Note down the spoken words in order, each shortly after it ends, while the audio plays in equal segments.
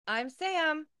I'm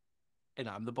Sam. And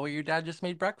I'm the boy your dad just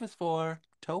made breakfast for,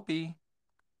 Toby.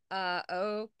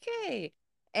 Okay.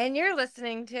 And you're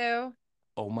listening to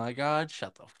Oh my god,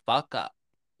 shut the fuck up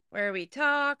where we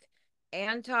talk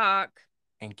and talk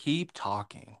and keep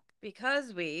talking.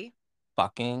 because we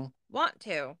Fucking. want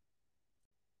to.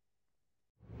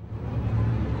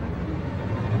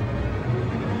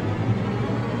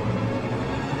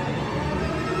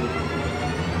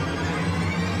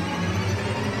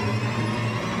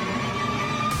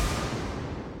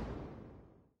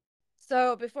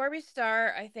 So before we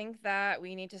start, I think that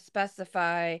we need to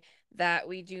specify that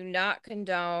we do not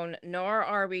condone, nor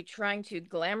are we trying to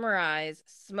glamorize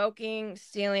smoking,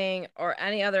 stealing, or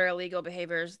any other illegal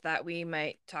behaviors that we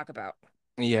might talk about.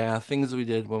 Yeah, things we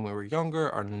did when we were younger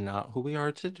are not who we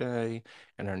are today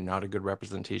and are not a good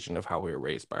representation of how we were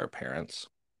raised by our parents.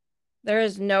 There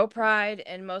is no pride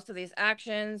in most of these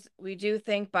actions. We do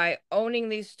think by owning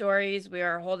these stories, we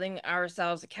are holding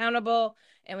ourselves accountable,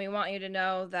 and we want you to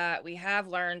know that we have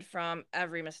learned from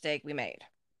every mistake we made.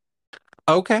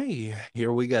 Okay,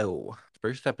 here we go.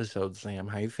 First episode, Sam.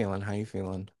 How you feeling? How you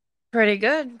feeling? Pretty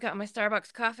good. Got my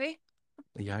Starbucks coffee.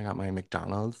 Yeah, I got my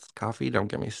McDonald's coffee. Don't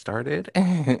get me started.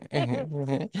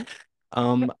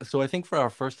 So I think for our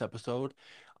first episode,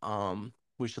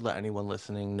 we should let anyone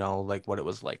listening know like what it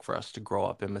was like for us to grow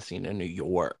up in Messina, New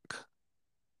York.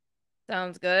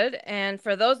 Sounds good. And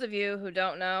for those of you who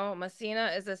don't know,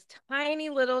 Messina is this tiny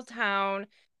little town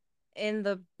in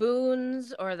the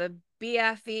boons or the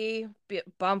BFE,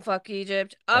 bumfuck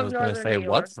Egypt I of was gonna northern say, New York.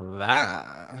 what's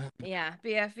that? Yeah,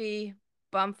 BFE,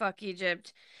 bumfuck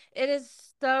Egypt. It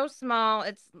is so small.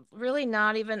 It's really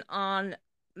not even on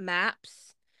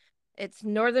maps. It's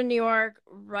northern New York,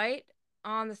 right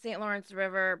on the St. Lawrence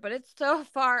River, but it's so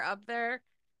far up there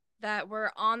that we're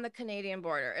on the Canadian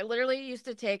border. It literally used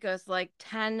to take us like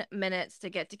 10 minutes to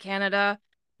get to Canada.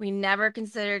 We never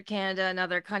considered Canada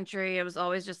another country. It was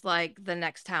always just like the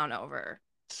next town over.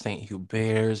 St.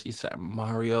 Hubert's, you said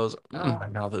Mario's. My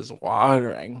Oh, mouth is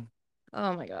watering.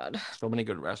 oh my God. So many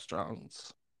good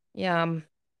restaurants. Yeah.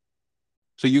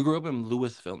 So you grew up in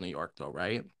Louisville, New York, though,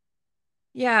 right?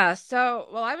 Yeah, so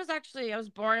well, I was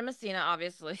born in Messina,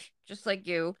 obviously, just like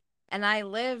you, and I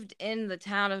lived in the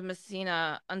town of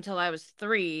Messina until I was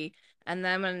 3, and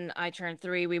then when I turned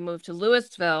 3, we moved to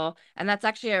Louisville, and that's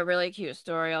actually a really cute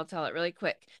story. I'll tell it really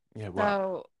quick. Yeah, what?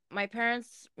 So my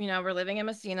parents, were living in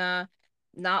Messina,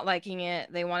 not liking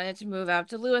it. They wanted to move out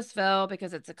to Louisville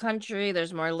because it's a country,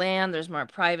 there's more land, there's more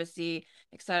privacy,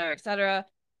 et cetera, et cetera.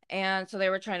 And so they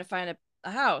were trying to find a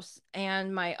house.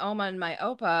 And my Oma and my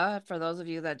Opa, for those of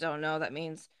you that don't know, that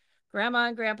means grandma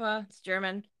and grandpa. It's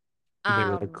German. They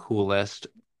were the Um, coolest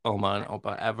Oma and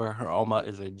Opa ever. Her Oma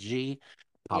is a G,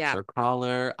 pops yeah, her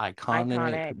collar, iconic,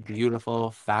 iconic,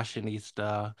 beautiful,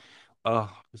 fashionista. Oh,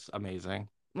 it's amazing.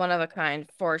 one of a kind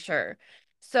for sure.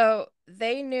 So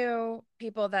they knew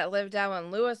people that lived down in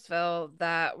Louisville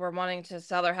that were wanting to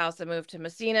sell their house and move to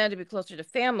Messina to be closer to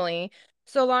family.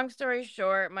 So long story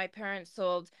short, my parents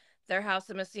sold their house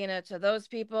in Messina to those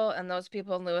people, and those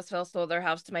people in Louisville sold their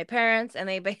house to my parents, and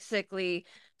they basically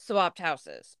swapped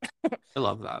houses. I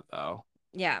love that though.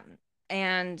 Yeah.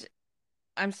 And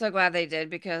I'm so glad they did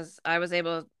because I was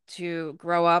able to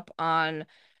grow up on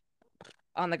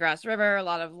the Grass River, a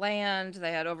lot of land.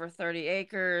 They had over 30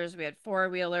 acres. We had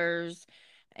four-wheelers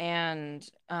and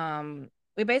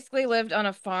we basically lived on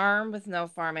a farm with no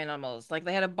farm animals. Like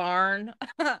they had a barn,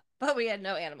 but we had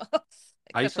no animals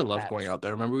I except used to for love going pets. out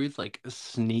there. Remember we'd like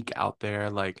sneak out there,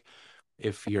 like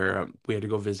if we had to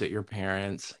go visit your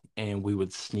parents and we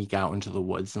would sneak out into the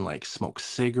woods and like smoke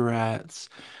cigarettes.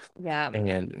 Yeah.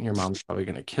 And your mom's probably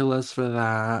gonna kill us for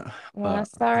that, Yeah, but I'm pretty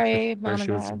sorry, sure mom and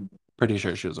she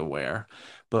was dad. aware.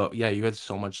 But yeah, you had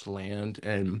so much land,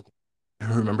 and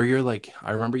I remember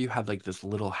you had like this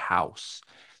little house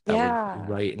that was Yeah.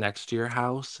 right next to your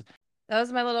house. That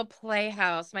was my little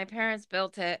playhouse. My parents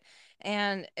built it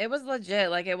and it was legit.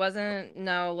 Like it wasn't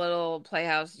no little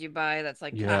playhouse you buy that's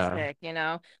like Yeah, plastic.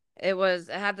 It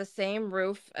had the same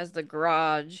roof as the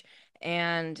garage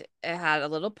and it had a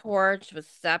little porch with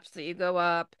steps that you go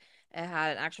up. It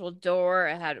had an actual door.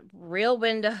 It had real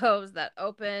windows that there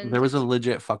opened. was a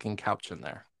legit fucking couch in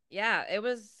there. Yeah,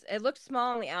 it looked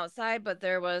small on the outside, but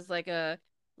there was like a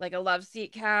love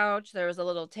seat couch. There was a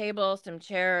little table, some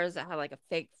chairs that had like a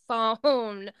fake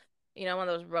phone, one of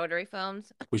those rotary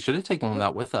phones. We should have taken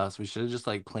that with us. We should have just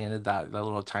like planted that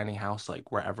little tiny house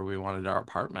like wherever we wanted our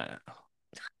apartment.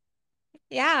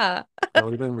 Yeah. That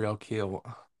would have been real cute.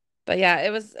 But yeah,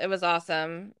 it was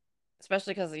awesome.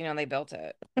 especially because they built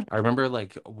it. I remember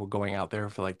like we're going out there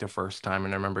for like the first time,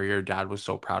 and I remember your dad was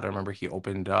so proud. I remember he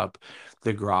opened up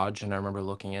the garage, and I remember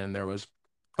looking in, and there was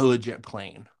a legit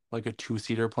plane, like a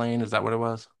two-seater plane. Is that what it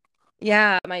was?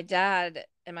 Yeah, my dad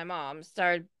and my mom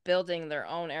started building their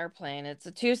own airplane. It's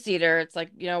a two-seater. It's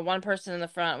like, one person in the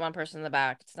front, one person in the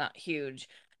back. It's not huge.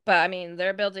 But I mean,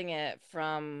 they're building it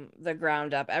from the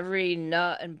ground up. Every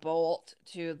nut and bolt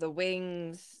to the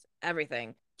wings,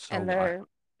 everything. So And what? they're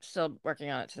still working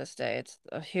on it to this day. It's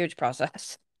a huge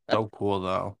process. So cool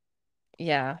though.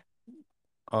 Yeah,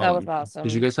 that was Um,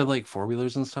 did you awesome. guys have like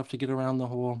four-wheelers and stuff to get around the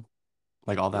whole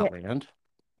like all Yeah, that land?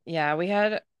 yeah, we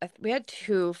had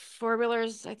two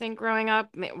four-wheelers, I think, growing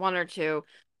up, one or two.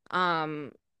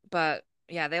 Um, but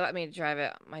yeah, they let me drive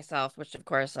it myself, which of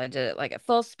course I did it like at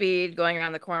full speed, going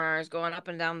around the corners, going up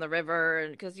and down the river,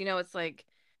 and because it's like,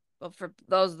 well, for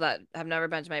those that have never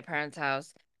been to my parents'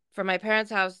 house, from my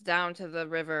parents' house down to the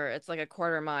river, it's like a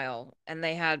quarter mile, and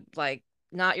they had like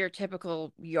not your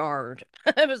typical yard.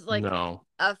 It was like No.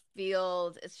 a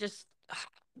field. It's just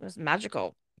it was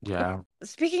magical. Yeah.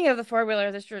 Speaking of the four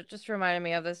wheeler, this just reminded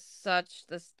me of this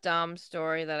dumb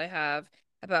story that I have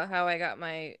about how I got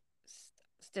my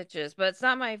stitches, but it's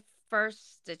not my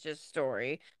first stitches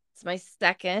story. It's my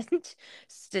second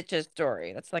stitches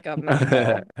story. That's like a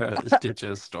mouthful.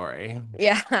 Stitches story.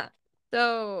 Yeah.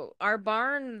 So our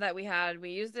barn that we had,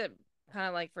 we used it kind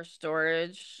of like for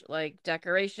storage, like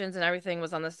decorations and everything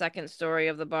was on the second story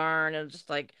of the barn and just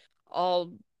like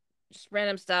all just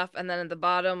random stuff. And then at the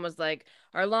bottom was like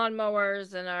our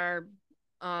lawnmowers and our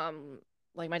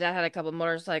like my dad had a couple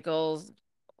motorcycles,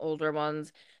 older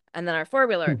ones, and then our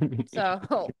four-wheeler.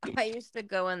 So I used to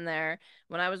go in there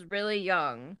when I was really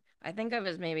young. I think I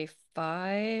was maybe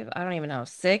 5, I don't even know,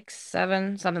 6,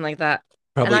 7, something like that.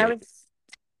 And Probably I eight. was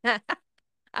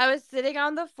I was sitting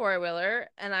on the four-wheeler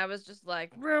and I was just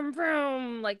like vroom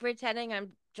vroom, like pretending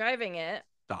I'm driving it,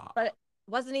 but Stop. it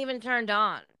wasn't even turned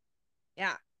on.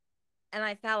 Yeah. And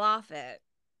I fell off it.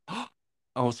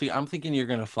 Oh, see, I'm thinking you're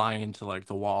gonna fly into like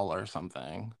the wall or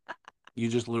something. You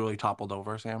just literally toppled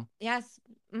over, Sam. Yes.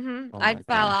 Oh I my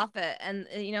fell God. off it. And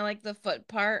like the foot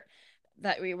part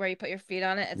where you put your feet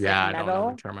on it, it's like Yeah, I don't know the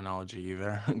metal. terminology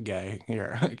either. Gay.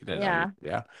 Here. Yeah.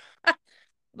 Yeah.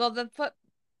 Well, the foot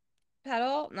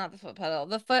pedal, not the foot pedal,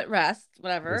 the foot rest,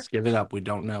 whatever. Just give it up. We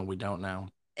don't know. We don't know.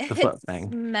 The foot It's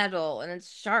thing. metal and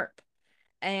it's sharp.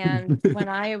 And when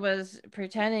I was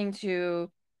pretending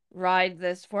to ride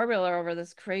this four-wheeler over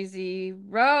this crazy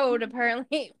road,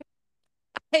 apparently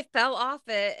I fell off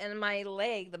it and my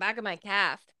leg, the back of my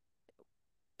calf,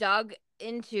 dug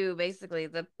into basically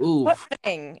the foot Oof.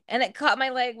 thing and it cut my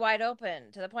leg wide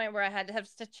open to the point where I had to have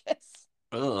stitches.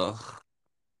 Ugh.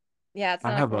 Yeah, it's I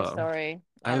not a have cool a story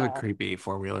I at have a all. creepy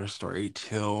four-wheeler story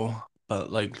too.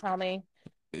 But like Tell me.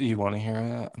 you want to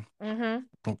hear it? Mm-hmm.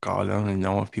 Oh God, I don't even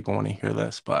know if people want to hear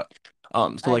this, but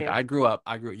so I like do. I grew up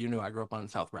on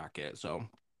South Racket. So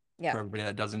Yeah. for everybody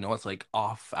that doesn't know, it's like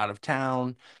off out of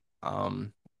town.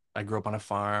 Um, I grew up on a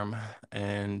farm,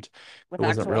 and it With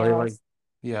wasn't actual really like, animals.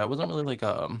 yeah, it wasn't really like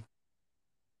a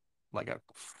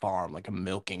farm, like a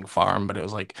milking farm, but it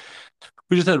was like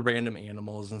we just had random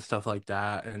animals and stuff like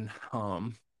that. And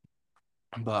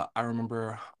but I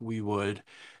remember we would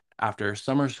after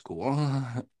summer school,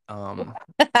 um,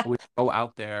 we'd go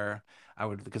out there. I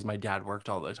would because my dad worked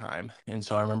all the time, and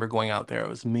so I remember going out there. It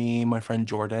was me, my friend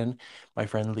Jordan, my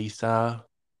friend Lisa,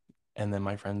 and then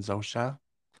my friend Zosha.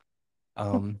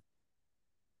 Um,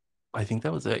 I think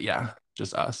that was it. Yeah,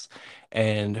 just us.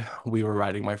 And we were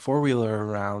riding my four-wheeler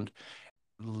around.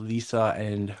 Lisa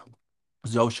and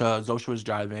Zosha was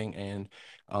driving, and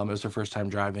it was her first time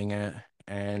driving it.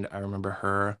 And I remember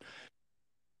her.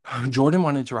 Jordan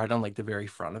wanted to ride on like the very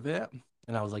front of it.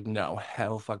 And I was like, no,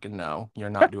 hell fucking no. You're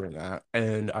not doing that.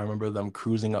 And I remember them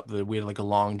cruising up we had like a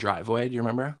long driveway. Do you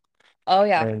remember? Oh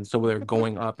yeah. And so we were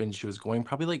going up and she was going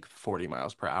probably like 40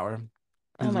 miles per hour.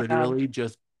 Oh And my God. literally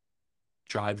just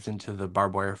drives into the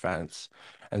barbed wire fence.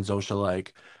 And Zosha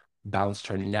like bounced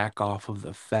her neck off of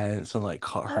the fence and like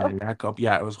cut her neck up.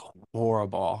 Yeah, it was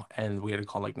horrible. And we had to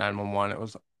call like 911. It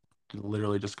was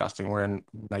literally disgusting. We're in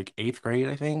like eighth grade,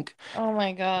 I think. Oh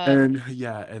my God. And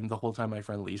yeah, and the whole time my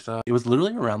friend Lisa, it was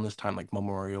literally around this time, like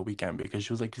Memorial Weekend, because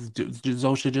she was like,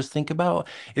 Zosha, just think about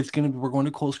we're going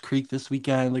to Coles Creek this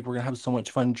weekend. Like, we're gonna have so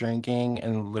much fun drinking.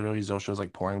 And literally, Zosha was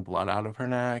like pouring blood out of her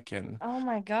neck and Oh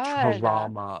my God.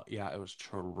 trauma. Yeah, it was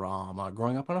trauma.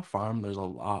 Growing up on a farm, there's a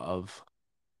lot of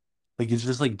like, it's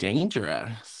just like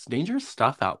dangerous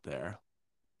stuff out there.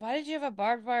 Why did you have a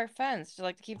barbed wire fence? Do you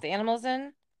like to keep the animals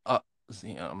in? Uh,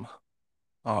 Sam,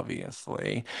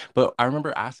 obviously. But I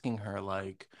remember asking her,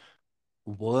 like,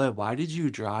 what? Why did you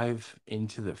drive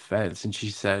into the fence? And she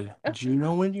said, do you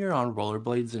know when you're on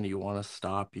rollerblades and you want to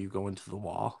stop, you go into the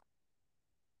wall?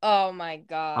 Oh my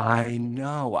God. I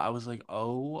know. I was like,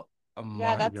 oh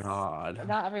Yeah, my that's God.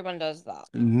 not everyone does that.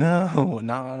 No,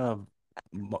 not on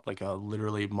like a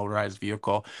literally motorized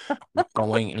vehicle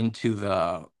going into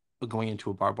the going into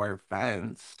a barbed wire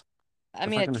fence. I That's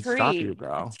mean, not gonna stop you,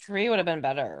 a bro. tree would have been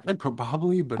better. Like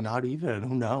probably, but not even.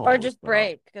 Who Or knows? just Bro.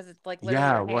 break because it's like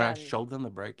literally Yeah, your when I hand. showed them the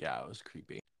break, yeah, it was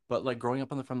creepy. But like growing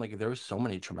up on the farm, like there was so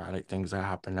many traumatic things that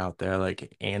happened out there,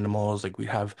 like animals. Like we'd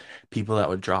have people that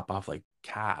would drop off like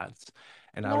cats,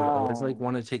 and I would always like No.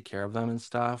 want to take care of them and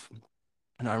stuff.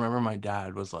 And I remember my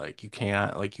dad was like, you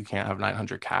can't have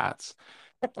 900 cats.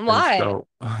 And Why? so,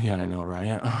 yeah, I know,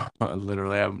 right?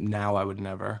 Literally, now I would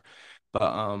never.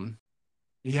 But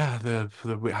yeah,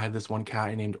 I had this one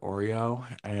cat named Oreo,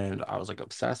 and I was like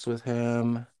obsessed with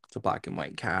him. It's a black and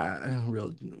white cat,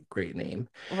 real great name.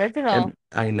 Original. And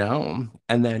I know.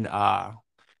 And then I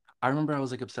remember I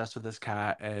was like obsessed with this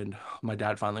cat, and my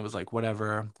dad finally was like,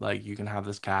 whatever, like you can have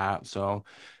this cat. So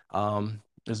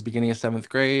it was the beginning of seventh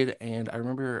grade, and I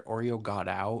remember Oreo got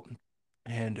out.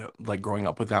 And like growing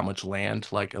up with that much land,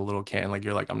 like a little kid, like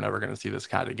you're like, I'm never gonna see this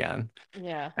cat again.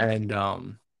 Yeah. And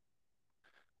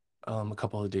a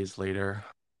couple of days later,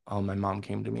 my mom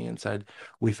came to me and said,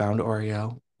 "We found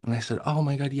Oreo." And I said, "Oh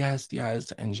my God, yes,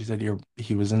 yes." And she said,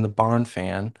 he was in the barn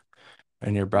fan,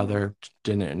 and your brother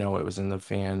didn't know it was in the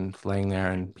fan laying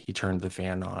there, and he turned the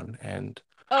fan on. And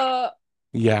Uh,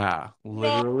 yeah,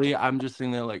 no. literally, I'm just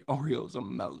sitting there like, Oreo's a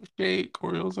milkshake.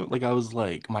 Like, I was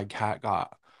like, my cat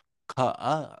got cut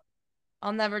up.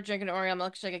 I'll never drink an Oreo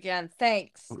milkshake again.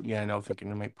 Thanks. Yeah, I know,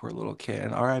 thinking of my poor little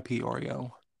kid. R.I.P.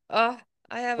 Oreo. Uh,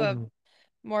 I have a Mhm.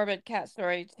 morbid cat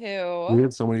story We too.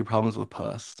 had so many problems with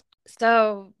puss.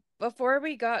 So before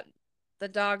we got the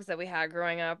dogs that we had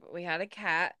growing up, we had a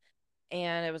cat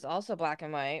and it was also black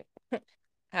and white.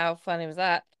 How funny was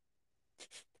that?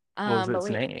 What was But its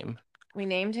name? we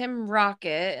named him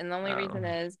Rocket, and the only reason Oh,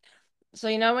 is so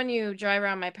you know when you drive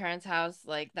around my parents' house,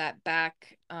 like that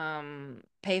back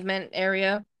pavement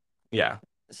area. yeah.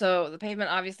 So the pavement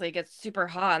obviously gets super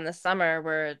hot in the summer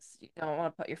where it's you don't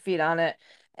want to put your feet on it.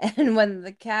 And when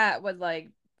the cat would like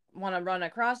want to run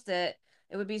across it,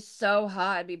 it would be so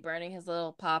hot, it'd be burning his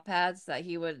little paw pads that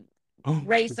he would Oh,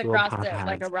 race his little across paw it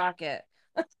like a pads. rocket.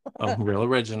 Oh, real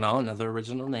original. Another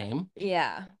original name.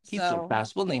 Yeah. He's so So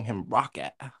fast. We'll name him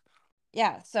Rocket.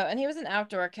 yeah, so and he was an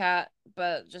outdoor cat,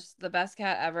 but just the best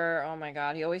cat ever. Oh my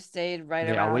God, he always stayed right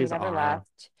They around. He always never are.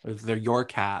 left, If they're your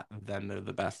cat, then they're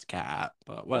the best cat.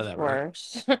 But of whatever.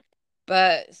 course.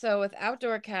 But so with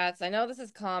outdoor cats, I know this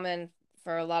is common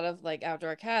for a lot of like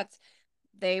outdoor cats.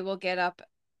 They will get up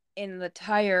in the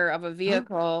tire of a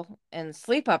vehicle and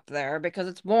sleep up there because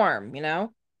it's warm,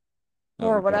 Oh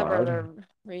or whatever God. their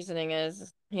reasoning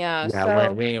is. Yeah, Yeah,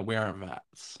 we aren't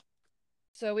vets.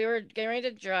 so we were getting ready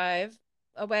to drive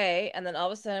away, and then all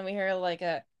of a sudden we hear like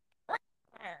a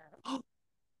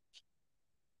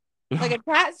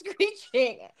cat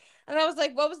screeching. And I was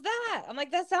like, what was that? I'm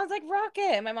like, that sounds like Rocket.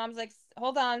 And my mom's like,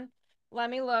 hold on, let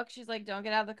me look. She's like, don't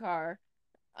get out of the car.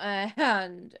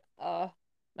 And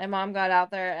my mom got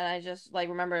out there, and I just like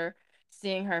remember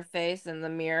seeing her face in the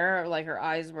mirror, like her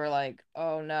eyes were like,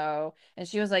 oh no. And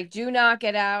she was like, do not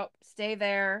get out, stay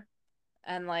there.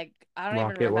 And like, I don't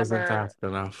even Rocket wasn't remember. fast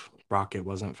enough. Rocket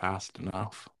wasn't fast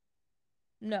enough.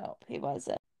 No, he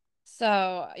wasn't.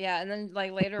 So yeah, and then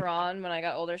like later on when I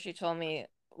got older, she told me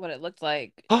what it looked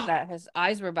like that his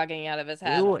eyes were bugging out of his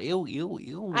head. Ew, ew, ew,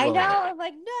 I know. ew. I'm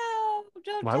like, no,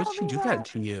 don't Why would tell she me do that that.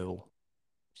 to you?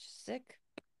 She's sick.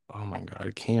 Oh my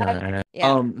God, I, Karen.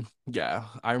 yeah, Yeah,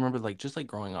 I remember like just like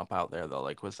growing up out there though,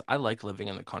 like was I like living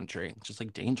in the country. It's just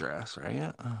like dangerous,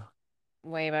 right?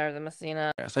 way better than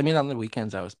Messina. Yes, I mean on the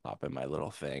weekends I was popping my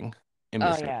little thing in Oh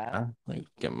Messina, yeah. like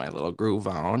getting my little groove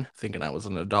on, thinking I was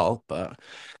an adult, but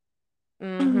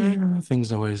Mm-hmm.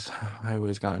 things I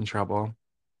always got in trouble.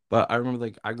 But I remember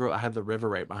like I had the river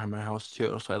right behind my house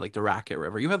too, so I had like the Racket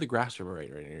River. You had the Grass River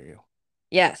right near you,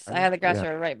 Yes, I right? had the grass Yeah.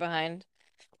 river right behind.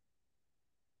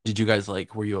 Did you guys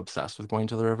like were you obsessed with going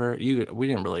to the river? We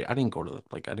didn't really I didn't go to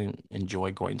like I didn't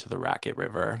enjoy going to the Racket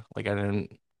River. Like I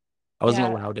wasn't Yeah,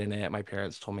 allowed in it. My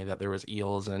parents told me that there was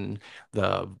eels and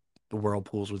the the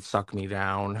whirlpools would suck me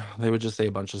down. They would just say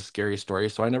a bunch of scary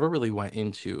stories. So I never really went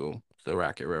into the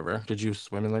Racket River. Did you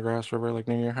swim in the Grass River like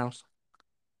near your house?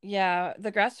 yeah.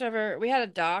 The grass river. We had a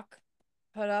dock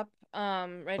put up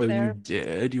right Oh, you there.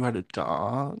 did? You had a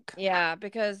dog? Yeah,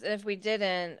 because if we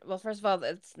didn't, well, first of all,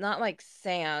 it's not like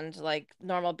sand like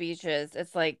normal beaches.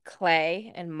 It's like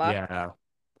clay and muck. Yeah.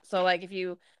 So like if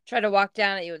you try to walk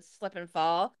down it, you would slip and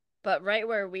fall. But right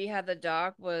where we had the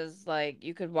dock was like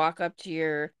you could walk up to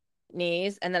your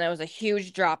knees and then it was a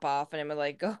huge drop off and it would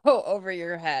like go over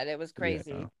your head. It was Yeah.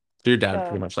 crazy. So your dad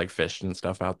pretty So much like fished and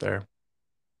stuff out there.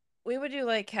 we would do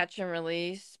like catch and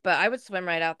release, but I would swim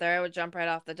right out there. I would jump right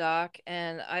off the dock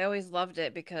and I always loved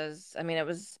it because I mean it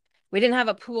was we didn't have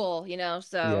a pool,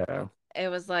 so Yeah. it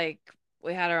was like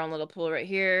we had our own little pool right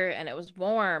here and it was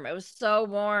warm. It was so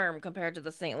warm compared to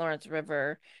the St. Lawrence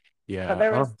River. But Yeah.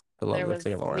 there Oh, was I love there the was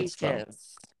St. Lawrence stuff.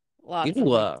 leeches. Lots of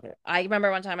Ew. leeches. I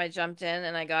remember one time I jumped in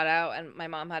and I got out and my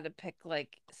mom had to pick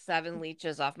like 7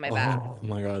 leeches off my back. Oh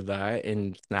my God, that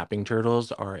and snapping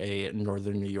turtles are a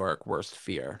Northern New York worst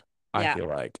fear. I Yeah. feel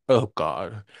like, oh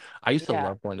God. I used to Yeah.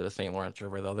 love going to the St. Lawrence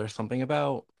River though. There's something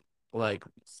about like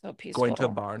So going to peaceful.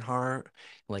 Barnhart,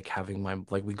 like having my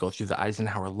like we go through the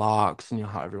Eisenhower locks and you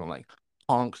know how everyone like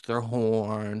honks their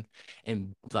horn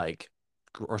and like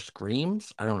or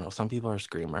screams. I don't know. Some people are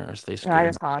screamers. They I scream.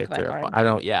 just honk It's my terrible. horn. I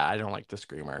don't, yeah, I don't like the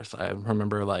screamers. I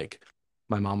remember like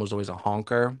my mom was always a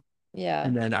honker. Yeah.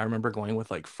 And then I remember going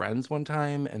with like friends one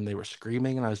time and they were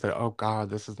screaming and I was like, oh God,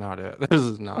 this is not it. This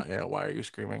is not it. Why are you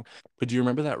screaming? But do you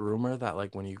remember that rumor that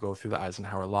like when you go through the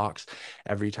Eisenhower locks,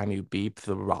 every time you beep,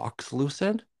 the rocks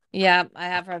loosen? Yeah, I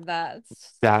have heard that.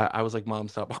 That I was like, Mom,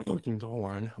 stop honking the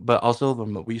horn. But also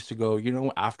we used to go, you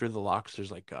know, after the locks,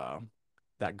 there's like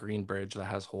that green bridge that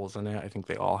has holes in it. I think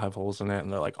they all have holes in it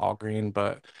and they're like all green,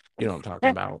 but you know what I'm talking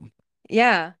about.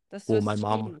 Yeah, the Well, Swiss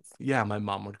cheese. yeah, my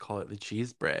mom would call it the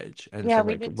cheese bridge. And so Yeah,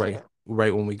 we like did too.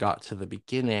 right when we got to the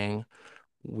beginning,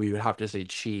 we would have to say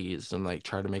cheese and like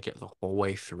try to make it the whole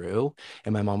way through.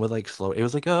 And my mom would like slow. It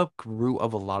was like a root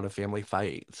of a lot of family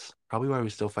fights. Probably why we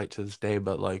still fight to this day,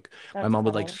 but like my That's mom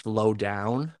would like funny. slow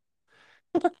down.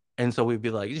 And so we'd be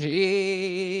like,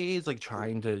 cheese, like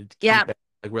trying to keep Yeah, it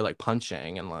like we're like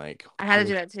punching and like I had it to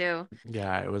do was that too.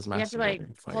 yeah, it was You have to messy. It like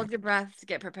was funny. hold your breath to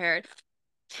get prepared.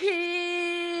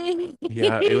 Cheese.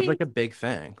 Yeah, it was like a big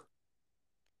thing.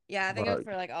 Yeah, I think it was But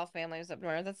for like all families up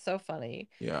north. That's so funny.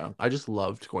 yeah, I just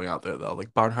loved going out there though.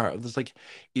 Like Barnhart, there's like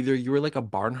either you were like a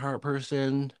Barnhart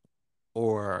person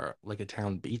or like a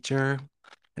town beacher.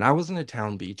 And I wasn't a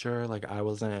town beacher. Like I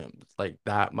wasn't like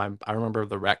that. I remember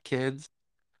the rec kids.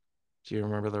 Do you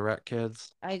remember the rec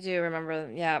kids? I do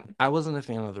remember. Yeah. I wasn't a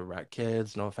fan of the rec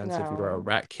kids. No offense if you were a No.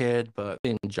 rec kid, but I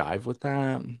didn't jive with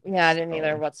that. Yeah, I didn't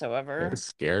either So it whatsoever.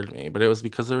 scared me. But it was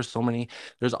because there were so many,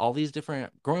 there's all these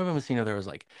different growing up in Messina, there was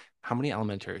like how many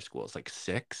elementary schools? Like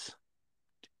six?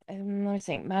 Let me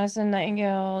think. Madison,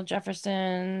 Nightingale,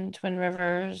 Jefferson, Twin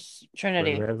Rivers,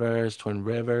 Trinity. Twin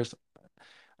Rivers.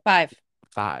 5.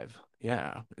 Five.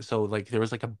 Yeah. So like there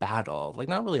was like a battle, like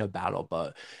not really a battle,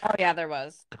 but Oh yeah, there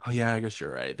was. oh yeah, I guess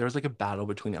you're right. There was like a battle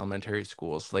between elementary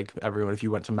schools. Like everyone, if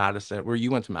you went to Madison, where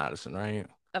you went to Madison, right?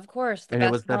 Of course, the And it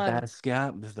was best the one. best. Yeah,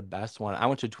 it was the best one. I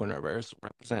went to Twin Rivers,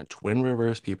 represent Twin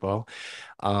Rivers people.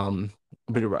 Um,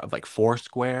 but like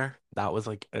Foursquare, that was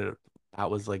like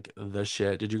the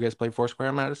shit. Did you guys play Foursquare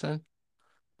in Madison?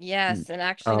 Mm. Yes, and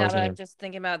actually Oh, now that okay. I'm just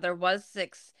thinking about it, there was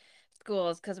 6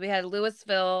 schools because we had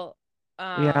Louisville.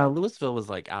 Yeah, Um, Louisville was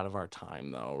like out of our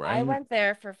time though, I right? went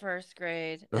there for first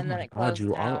grade Oh and then my it God, closed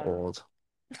you are down. old.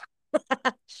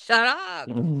 Shut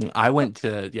up. I went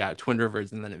to yeah Twin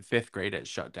Rivers, and then in fifth grade it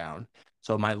shut down.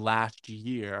 So my last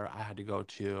year I had to go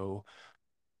to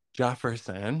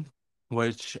Jefferson,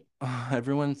 which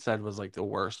everyone said was like the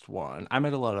worst one. I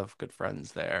met a lot of good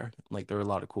friends there. Like there were a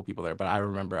lot of cool people there, but I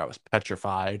remember I was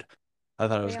petrified. I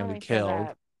thought I was They gonna be only said killed.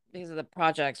 that because of the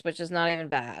projects, which is not even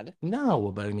bad.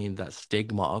 No, but I mean that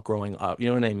stigma growing up, you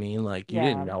know what I mean? Like you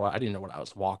didn't Yeah. know, I didn't know what I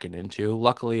was walking into.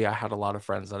 Luckily, I had a lot of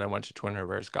friends that I went to Twin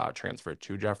Rivers, got transferred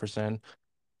to Jefferson.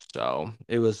 So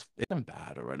it wasn't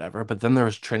bad or whatever. But then there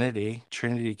was Trinity.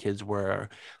 Trinity kids were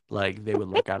like they would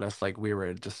look at us like we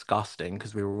were disgusting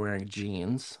because we were wearing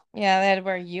jeans. Yeah, they had to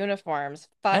wear uniforms.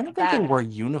 I Fuck don't think they that. wore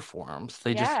uniforms.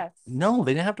 They just Yes. no,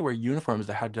 they didn't have to wear uniforms.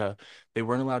 They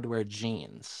weren't allowed to wear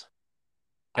jeans.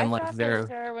 I And like thought for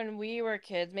sure when we were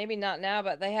kids, maybe not now,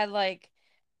 but they had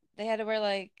to wear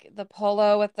like the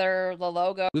polo with the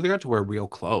logo. they got to wear real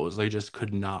clothes. They just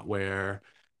could not wear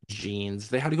jeans.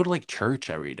 They had to go to like church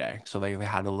every day. So they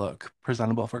had to look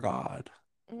presentable for God.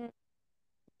 Mhm.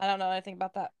 I don't know anything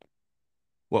about that.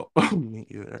 Well, me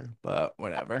either, but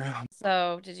whatever.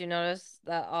 So, did you notice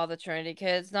that all the Trinity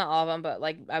kids, not all of them, but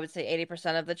like I would say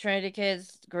 80% of the Trinity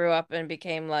kids grew up and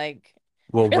became like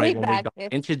Well, really right when we bad got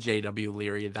kids? into JW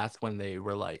Leary, that's when they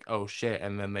were like, oh shit.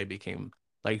 And then they became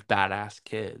like badass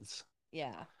kids.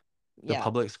 Yeah. The Yeah.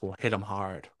 public school hit them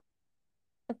hard.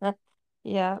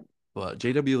 Yeah. But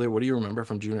JW Leary, what do you remember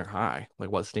from junior high?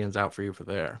 Like what stands out for you for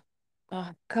there?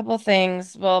 A couple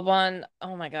things. Well, one,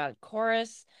 oh my God,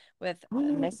 chorus. with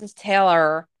Mrs.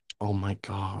 Taylor. Oh my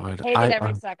God. Hated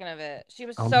every second of it. She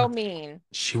was Oh so my, mean.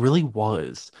 she really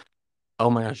was. Oh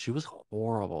my God, she was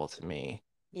horrible to me.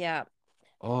 Yeah,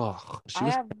 Oh, she I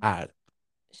was have. bad.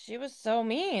 She was so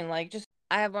mean. Like, just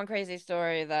I have one crazy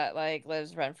story that like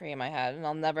lives rent free in my head, and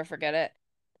I'll never forget it.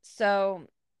 So,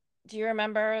 do you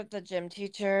remember the gym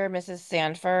teacher, Mrs.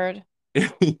 Sanford?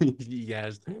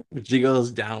 Yes, she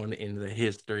goes down in the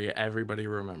history. Everybody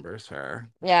remembers her.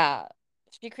 Yeah,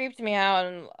 she creeped me out,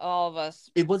 and all of us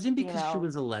It wasn't because she female.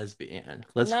 was a lesbian.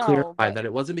 Let's No, clarify but that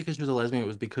it wasn't because she was a lesbian. It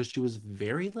was because she was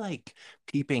very like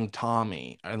peeping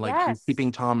Tommy and like peeping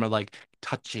yes, Tom are like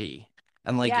touchy.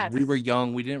 And like we were yes.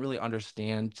 young, we didn't really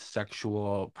understand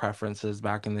sexual preferences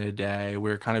back in the day. We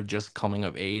were kind of just coming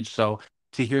of age. So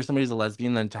to hear somebody's a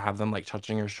lesbian, then to have them like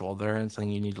touching your shoulder and saying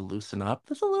you need to loosen up,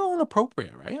 that's a little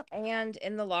inappropriate, right? And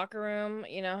in the locker room,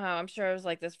 you know how I'm sure it was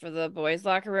like this for the boys'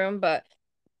 locker room, but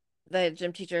the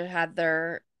gym teacher had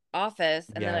their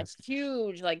office and then a Yes.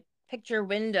 huge like picture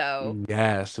window.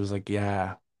 Yes. It was like,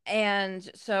 yeah, And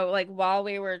so like while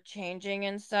we were changing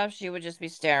and stuff, she would just be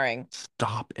staring.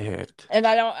 stop it. And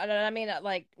I mean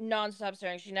like nonstop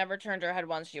staring. She never turned her head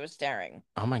once she was staring.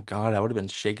 Oh my God, I would have been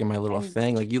shaking my little And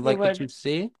thing. Like, you she like what would you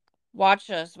see? watch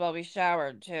us while we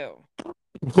showered too.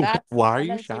 That's Why are and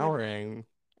you then she would showering?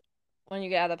 when you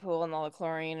get out of the pool and all the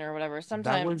chlorine or whatever.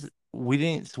 That was, Sometimes we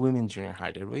didn't swim in junior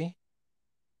high, did we?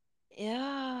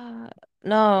 yeah.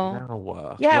 No.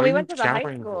 No. Yeah, What are we you went to the high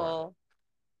showering for? school.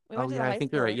 We Oh went to the yeah, I high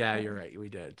think you're right. school Yeah, you're right. We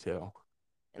did too.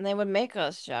 and they would make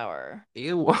us shower.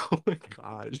 Ew, oh my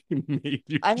gosh, he made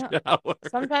you I don't shower.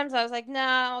 sometimes I was like,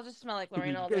 nah, I'll just smell like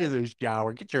chlorine all Get day. in the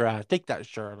shower. Get your ass. Take that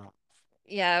shirt off.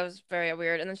 Yeah, it was very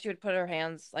weird. And then she would put her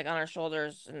hands like on her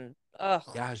shoulders and ugh.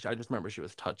 Yeah, I just remember she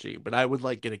was touchy, but I would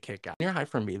like get a kick out. Junior high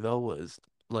for me though was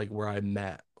like where I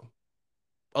met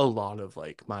a lot of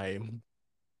like my,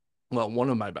 well, one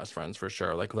of my best friends for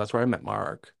sure. Like that's where I met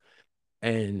Mark.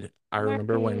 And I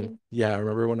remember when, Marky. yeah, I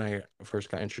remember when I first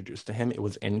got introduced to him, it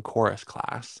was in chorus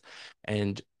class.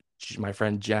 And my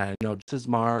friend Jen, this is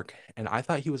Mark. And I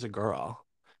thought he was a girl.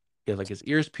 He had like his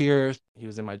ears pierced. He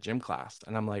was in my gym class.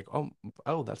 And I'm like,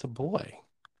 oh, that's a boy.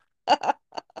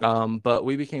 But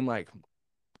we became like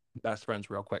best friends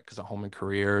real quick because of home and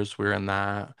careers. We were in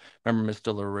that. Remember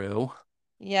Mr. LaRue?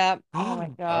 Yep. Oh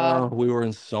my Oh, God. we were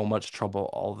in so much trouble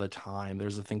all the time.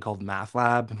 There's a thing called math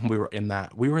lab. We were in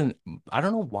that. We were in, I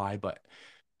don't know why, but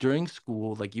during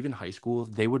school, like even high school,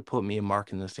 they would put me and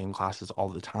Mark in the same classes all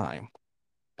the time.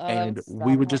 Oh, that would And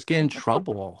we suck. would just get in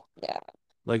trouble. Yeah.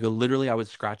 Like literally, I would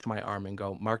scratch my arm and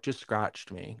go, Mark just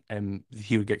scratched me. And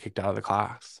he would get kicked out of the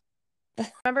class.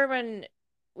 Remember when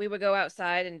we would go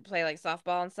outside and play like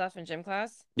softball and stuff in gym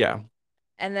class? Yeah.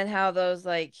 And then how those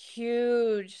like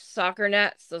huge soccer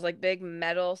nets, those like big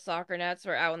metal soccer nets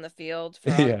were out in the field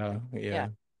for all. Yeah. Yeah. Yeah.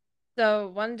 So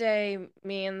one day,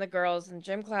 me and the girls in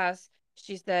gym class,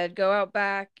 she said, go out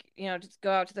back, just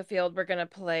go out to the field. We're going to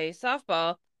play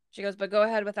softball. She goes, but go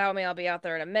ahead without me. I'll be out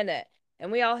there in a minute.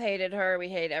 And we all hated her. We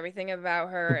hated everything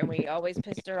about her. And we always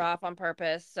pissed her off on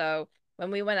purpose. So when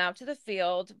we went out to the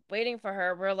field waiting for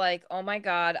her, we're like, oh my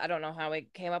God, I don't know how we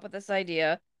came up with this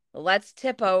idea. Let's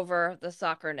tip over the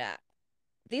soccer net.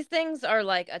 These things are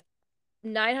like a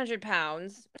 900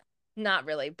 pounds. Not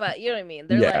really, but you know what I mean.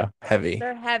 Yeah. Heavy.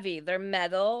 They're heavy, they're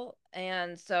metal.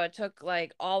 And so it took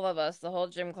like all of us, the whole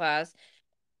gym class.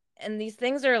 And these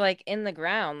things are like in the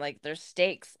ground, like there's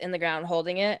stakes in the ground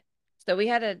holding it. So we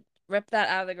had to rip that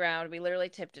out of the ground. We literally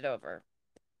tipped it over.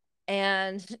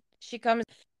 And she comes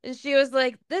and she was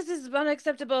like, this is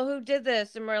unacceptable. Who did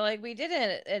this? And we're like, we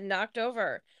didn't. It knocked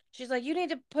over. She's like, you need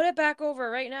to put it back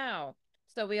over right now.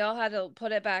 So we all had to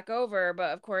put it back over.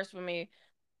 But of course, when we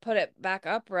put it back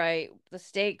upright, the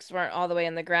stakes weren't all the way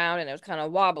in the ground and it was kind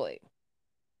of wobbly.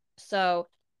 So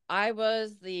I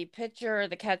was the pitcher or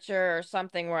the catcher or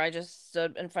something where I just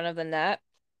stood in front of the net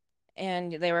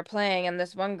and they were playing. And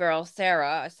this one girl,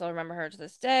 Sarah, I still remember her to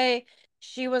this day.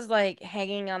 She was like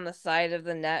hanging on the side of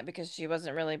the net because she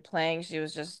wasn't really playing. She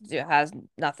was just, it has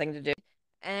nothing to do.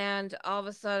 And all of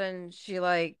a sudden, she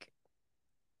like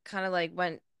kind of like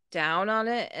went down on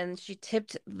it and she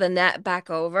tipped the net back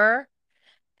over.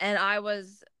 And I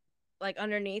was like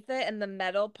underneath it, and the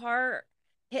metal part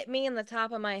hit me in the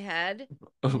top of my head,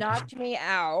 knocked me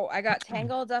out. I got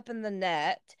tangled up in the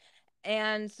net.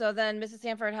 And so then Mrs.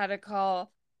 Sanford had to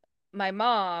call my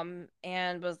mom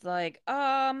and was like,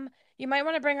 you might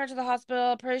want to bring her to the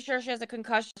hospital. Pretty sure she has a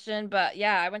concussion. But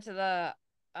yeah, I went to the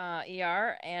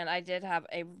ER and I did have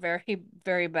a very,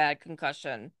 very bad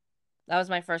concussion. That was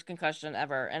my first concussion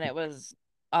ever. And it was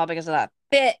all because of that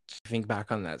bitch. Think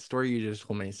back on that story you just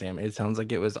told me, Sam. It sounds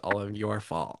like it was all of your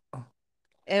fault.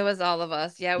 It was all of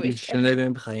us. Yeah, You we shouldn't have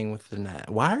been playing with the net.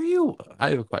 Why are you? I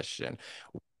have a question.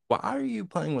 Why are you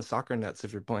playing with soccer nets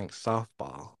if you're playing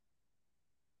softball?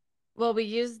 well, we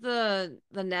used the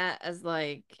net as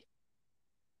like,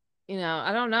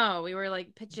 I don't know. We were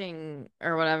like pitching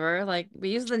or whatever. Like we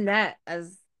used the net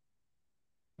as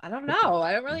I don't know.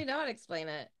 I don't really know how to explain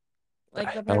it.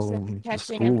 Like the person The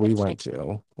catching school and we pitching. went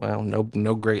to, well,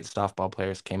 no great softball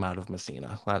players came out of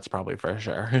Messina. That's probably for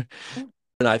sure.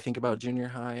 When I think about junior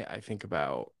high, I think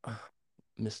about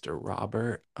Mr.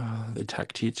 Robert, the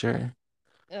tech teacher.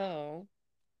 Oh.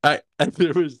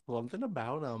 There was something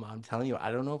about him. I'm telling you,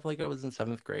 I don't know if like I was in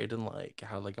seventh grade and like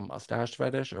had like a mustache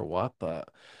fetish or what, but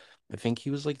I think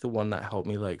he was like the one that helped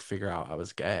me like figure out I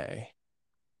was gay.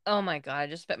 Oh my God, I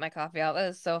just spit my coffee out. That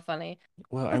is so funny.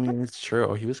 Well, I mean, it's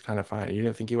true. He was kind of fine. You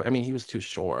didn't think I mean, he was too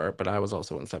short, but I was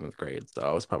also in seventh grade, so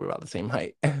I was probably about the same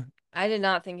height. I did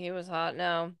not think he was hot,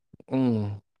 no.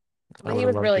 Mm, I But would he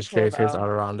have was loved to really cool shave his though.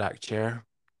 Adirondack chair.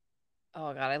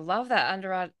 Oh God, I love that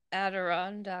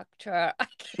Adirondack char.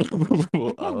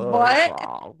 What?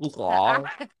 The, Uh,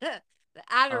 the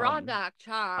um, Adirondack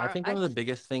I char. think one of the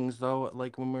biggest things though,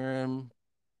 like when we were in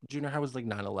junior high was like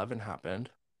 9/11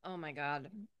 happened. Oh my God.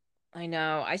 I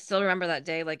know. I still remember that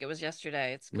day like it was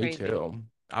yesterday. It's Me crazy. too.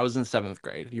 I was in seventh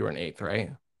grade. You were in eighth,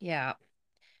 right? Yeah.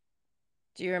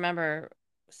 Do you remember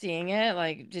seeing it?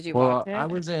 Like, did you watch Well, I it?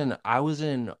 was in I was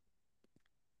in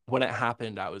when it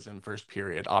happened, I was in first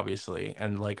period, obviously.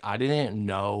 And like I didn't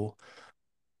know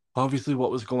obviously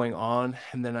what was going on.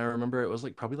 And then I remember it was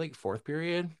like probably like fourth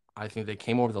period. I think they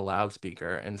came over the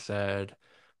loudspeaker and said,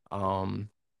 um,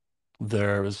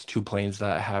 there was two planes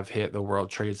that have hit the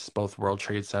both World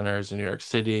Trade Centers in New York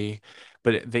City,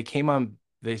 but they came on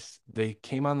they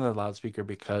came on the loudspeaker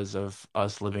because of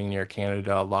us living near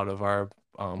Canada. A lot of our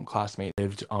classmates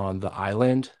lived on the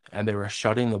island, and they were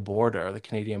shutting the border, the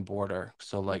Canadian border.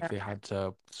 So like Yeah. they had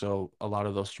to, so a lot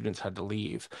of those students had to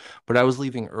leave. But I was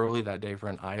leaving early that day for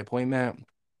an eye appointment,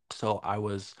 so I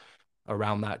was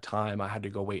around that time I had to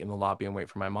go wait in the lobby and wait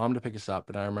for my mom to pick us up.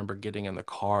 And I remember getting in the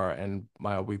car and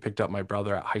my we picked up my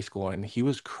brother at high school and he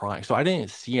was crying. So I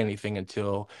didn't see anything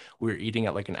until we were eating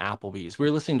at like an Applebee's. We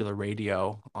were listening to the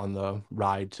radio on the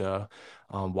ride to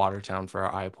Watertown for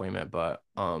our eye appointment, but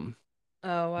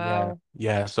Oh, yeah. wow.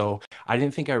 Yeah, so I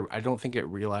don't think it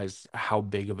realized how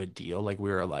big of a deal like we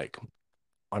were like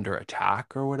under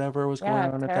attack or whatever was going Yeah,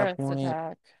 on at that terrorist point.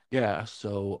 attack. Yeah,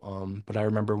 so but I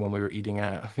remember when we were eating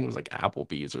at I think it was like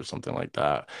Applebee's or something like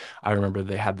that. I remember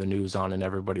they had the news on and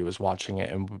everybody was watching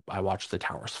it and I watched the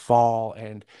towers fall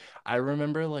and I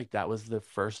remember like that was the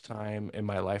first time in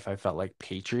my life I felt like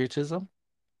patriotism.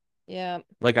 Yeah.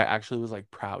 Like I actually was like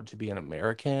proud to be an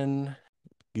American.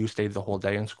 You stayed the whole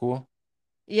day in school?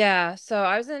 Yeah, so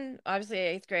I was in obviously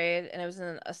eighth grade and it was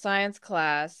in a science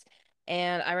class.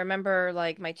 And I remember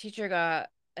like my teacher got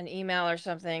an email or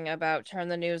something about turn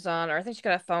the news on, or I think she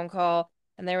got a phone call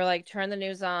and they were like, turn the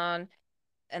news on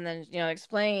and then,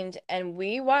 explained. And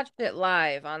we watched it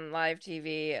live on live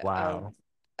TV of Wow.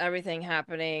 everything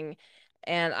happening.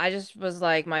 And I just was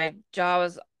like, my jaw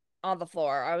was on the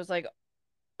floor. I was like,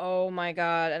 oh my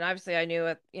God. And obviously I knew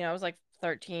it, I was like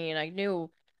 13. I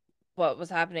knew what was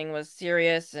happening was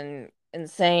serious and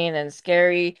insane and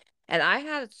scary. And I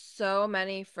had so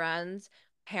many friends,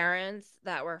 parents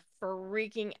that were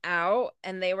freaking out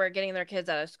and they were getting their kids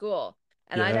out of school.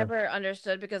 And I Yeah. never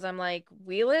understood because I'm like,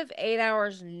 we live 8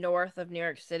 hours north of New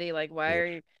York City. Like, why Yeah. are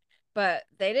you? But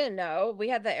they didn't know. We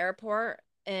had the airport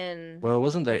in Well, it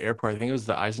wasn't the this, airport. I think it was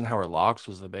the Eisenhower locks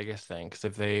was the biggest thing. Because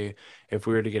if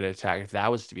we were to get attacked, if that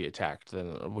was to be attacked,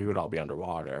 then we would all be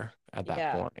underwater at that yeah,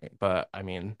 point. But I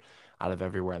mean, out of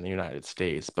everywhere in the United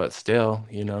States. But still,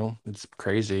 it's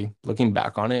crazy. Looking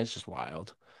back on it, it's just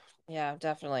wild. yeah,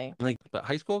 definitely. Like, but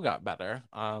high school got better.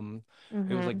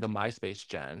 It was like Mm-hmm. the MySpace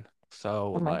gen.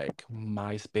 So Oh my God. like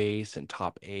MySpace and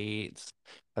top eights.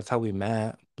 That's how we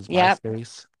met. Was Yep.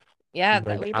 MySpace. Yeah,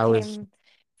 that Like we I was became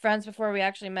friends before we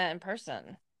actually met in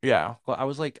person. Yeah, well, I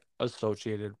was like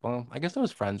associated. Well, I guess I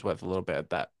was friends with a little bit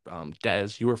that Des,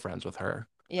 you were friends with her.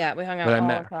 Yeah, we hung But out I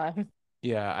all the met time.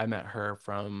 yeah, I met her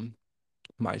from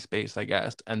MySpace, I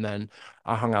guess. And then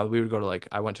I hung out. We would go to like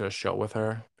I went to a show with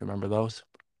her. Remember those?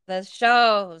 The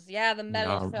shows. Yeah, the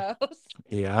metal Um, shows.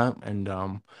 yeah, and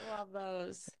Love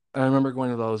those. I remember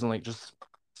going to those and like just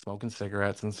smoking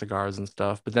cigarettes and cigars and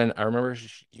stuff. But then I remember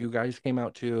you guys came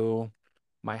out to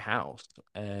my house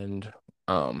and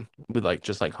we like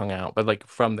just like hung out. But like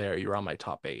from there, you were on my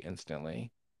top eight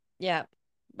instantly. Yeah.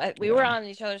 But we were Yeah. on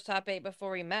each other's top eight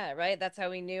before we met, right? That's how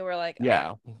we knew we're like, oh,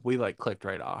 Yeah, we like clicked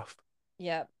right off.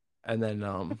 yep. And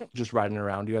then just riding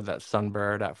around, you had that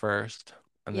Sunbird at first.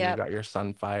 And then you Yep. got your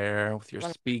Sunfire with your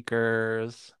One-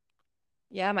 speakers.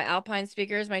 Yeah, my Alpine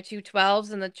speakers, my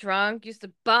 212s in the trunk used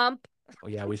to bump. Oh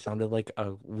yeah, we sounded like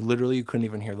a literally you couldn't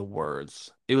even hear the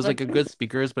words. It was Like, like a good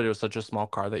speakers, but it was such a small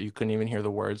car that you couldn't even hear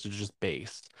the words. It was just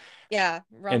bass. yeah,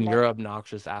 And rumble. your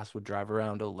obnoxious ass would drive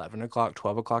around 11 o'clock,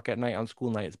 12 o'clock at night on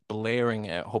school nights, blaring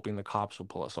it, hoping the cops would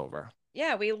pull us over.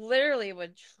 Yeah, we literally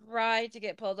would try to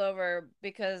get pulled over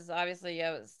because obviously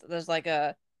there's like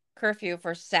a curfew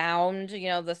for sound,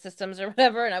 the systems or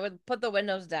whatever, and I would put the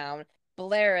windows down,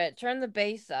 blare it, turn the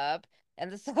bass up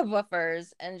and the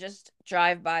subwoofers, and just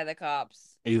drive by the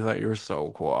cops. You thought you were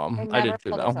so cool. They I never did too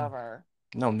pulled us though. over.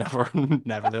 No, never,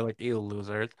 never. They're like, you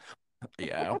losers.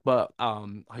 Yeah. But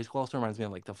high school also reminds me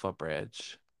of like the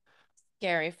footbridge.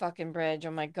 Scary fucking bridge.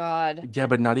 Oh my God. Yeah,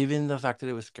 but not even the fact that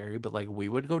it was scary, but like we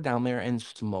would go down there and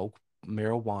smoke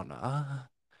marijuana.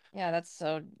 Yeah, that's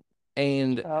so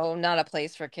And not a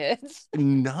place for kids.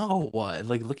 no, what?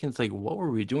 Like looking, it's like, what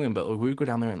were we doing? But like, we would go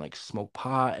down there and like smoke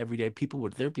pot every day.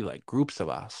 There'd be like groups of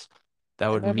us that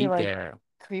And would there'd be meet like there.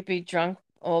 creepy drunk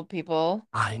old people,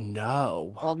 I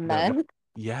know. old That, men.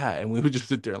 yeah, and we would just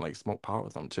sit there and like smoke pot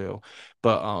with them too.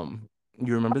 But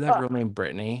you remember that girl named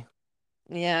Brittany?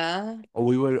 Yeah.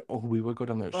 We would go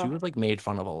down there. She Ugh. was like made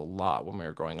fun of a lot when we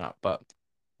were growing up, but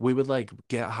we would like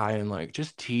get high and like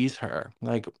just tease her.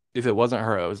 Like if it wasn't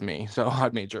her, it was me. So I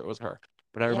made sure it was her.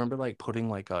 But I Yeah. remember like putting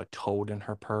like a toad in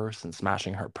her purse and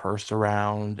smashing her purse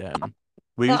around, and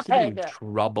we used to get in God.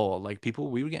 trouble. Like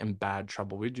we would get in bad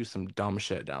trouble. We'd do some dumb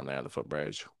shit down there at the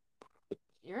footbridge.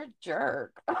 You're a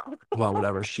jerk. Well,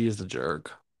 whatever. She is a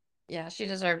jerk. Yeah, she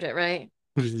deserved it, right?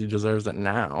 She deserves it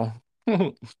now.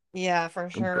 Yeah, for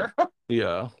But sure.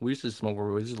 yeah, we used to smoke.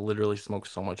 We just literally smoked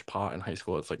so much pot in high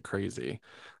school. It's like crazy.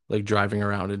 Like driving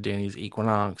around in Danny's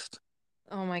Equinox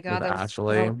Oh my God, with that was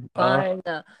Ashley. so Oh, fun.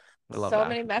 I love So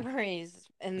many Ashley. memories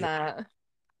in Yeah. that.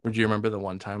 Do you remember the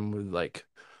one time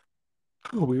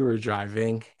we were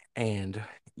driving and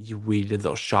we did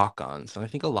those shotguns, and I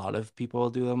think a lot of people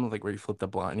do them, like where you flip the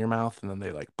blunt in your mouth and then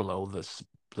they like blow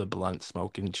the blunt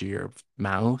smoke into your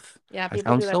mouth. Yeah, I people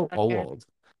sound do that so down here. old.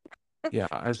 Yeah,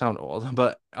 I sound old,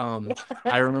 but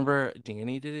I remember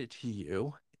Danny did it to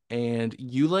you, and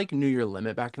you like knew your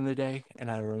limit back in the day,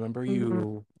 and I remember Mhm.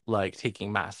 you like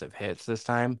taking massive hits this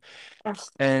time.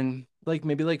 And like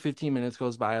maybe like 15 minutes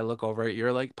goes by, I look over it,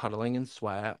 you're like puddling in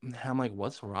sweat. And I'm like,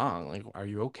 what's wrong? Like, are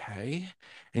you okay?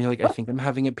 And you're like, I think I'm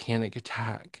having a panic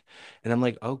attack. And I'm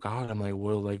like, oh God. I'm like,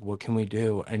 well, like, what can we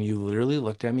do? And you literally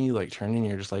looked at me, like turned, and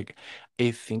you're just like,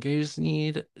 I think I just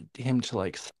need him to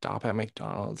like stop at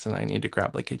McDonald's and I need to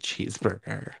grab like a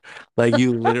cheeseburger. Like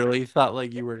you literally thought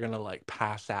like you were gonna like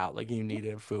pass out, like you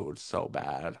needed food so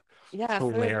bad. It's Yeah,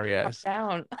 food come hilarious.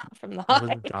 down from the I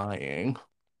was high. dying.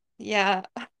 Yeah.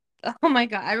 Oh my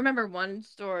God. I remember one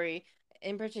story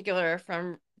in particular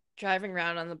from driving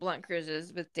around on the blunt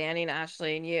cruises with Danny and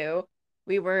Ashley and you.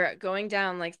 We were going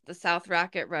down like the South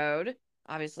Racket Road,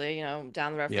 obviously, down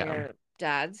the road from Yeah. your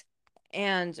dad's.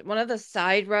 And one of the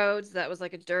side roads that was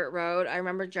like a dirt road, I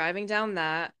remember driving down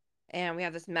that and we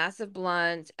had this massive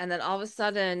blunt. And then all of a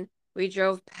sudden we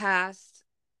drove past,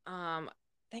 I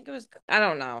think it was, I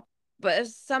don't know, but it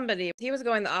was somebody, he was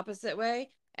going the opposite way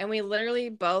and we literally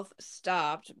both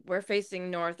stopped. We're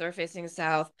facing north or facing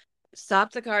south.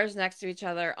 Stopped the cars next to each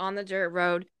other on the dirt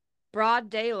road, broad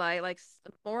daylight, like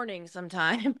morning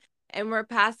sometime, and we're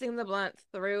passing the blunt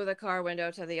through the car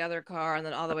window to the other car and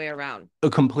then all the way around.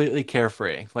 Completely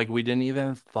carefree. Like we didn't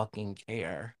even fucking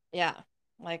care. Yeah,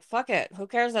 like fuck it. Who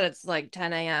cares that it's like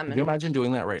 10 a.m. Could you and imagine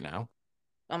doing that right now?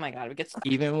 oh my God, we get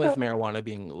Even with marijuana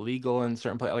being legal in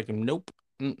certain places, like nope,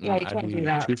 yeah, you I'd can't do be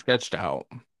that. too sketched out.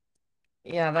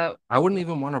 Yeah, that I wouldn't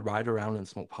even want to ride around and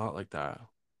smoke pot like that.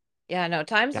 yeah, no,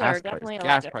 times are definitely a lot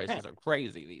Gas different. prices are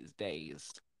crazy these days.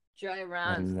 Drive I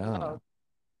around, know. smoke.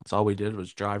 That's all we did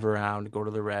was drive around, go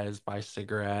to the res, buy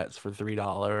cigarettes for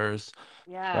 $3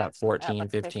 Yeah, at at 14,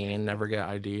 like 15, 15. never get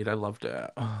ID'd. I loved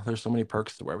it. Oh, there's so many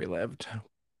perks to where we lived.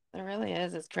 It really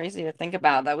is. It's crazy to think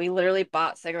about that we literally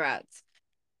bought cigarettes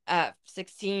at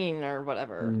 16 or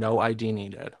whatever. No ID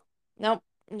needed. Nope.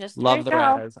 Just here Love you the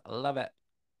go. res. Love it.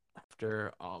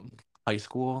 After high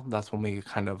school, that's when we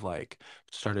kind of like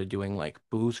started doing like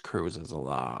booze cruises a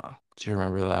lot. Do you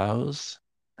remember those?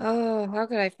 Oh, how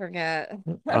could I forget?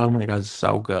 Oh my God,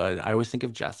 so good. I always think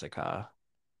of Jessica.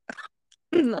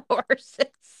 The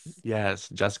horses. Yes,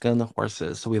 Jessica and the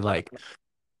horses. So we like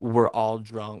we're all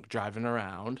drunk driving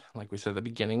around. Like we said at the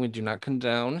beginning, we do not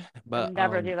condone, I but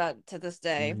never do that to this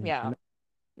day. Yeah.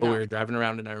 but we No. were driving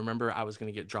around and I remember I was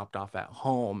gonna get dropped off at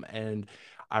home and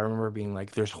I remember being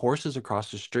like, "There's horses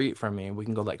across the street from me. We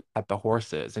can go like pet the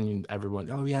horses." And everyone,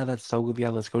 "Oh yeah, that's so good. Yeah,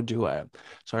 let's go do it."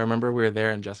 So I remember we were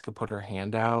there, and Jessica put her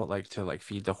hand out like to like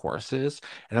feed the horses,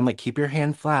 and I'm like, "Keep your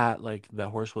hand flat, like the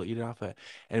horse will eat it off it."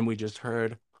 And we just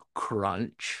heard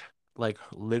crunch. Like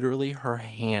literally, her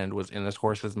hand was in this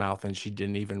horse's mouth, and she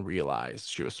didn't even realize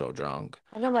she was so drunk.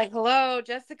 And I'm like, hello,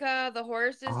 Jessica, the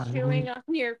horse is chewing on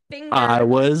your I finger.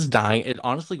 was dying. It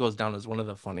honestly goes down as one of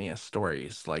the funniest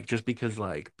stories. Like just because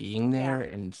like being Yeah. there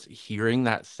and hearing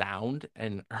that sound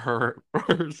and her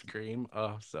her scream,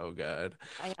 oh, so good.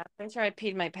 I'm sure I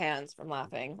peed my pants from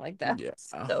laughing. Like Yeah.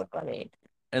 that's so funny.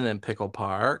 And then Pickle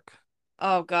Park.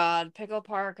 Oh God, Pickle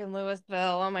Park in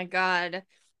Louisville. Oh my God.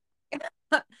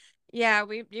 Yeah,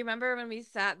 do you remember when we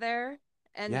sat there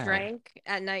and Yeah. drank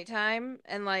at nighttime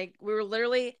and like we were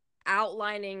literally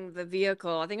outlining the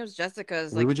vehicle. I think it was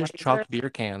Jessica's We like would just Blazer. chuck beer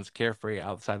cans carefree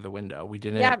outside the window. We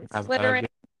didn't Yeah, have slithering.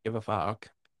 give a fuck.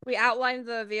 We outlined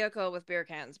the vehicle with beer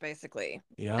cans basically.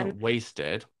 Yeah, And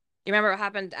wasted. you remember what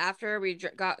happened after we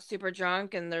got super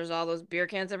drunk and there's all those beer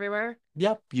cans everywhere?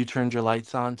 Yep, you turned your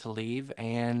lights on to leave,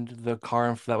 and the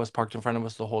car that was parked in front of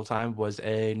us the whole time was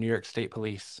a New York State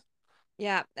Police.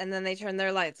 Yeah, and then they turned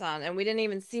their lights on and we didn't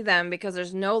even see them because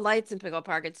there's no lights in Pickle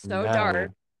Park. It's so dark.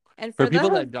 No. And For for people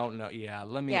those, that don't know, yeah,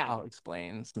 yeah. I'll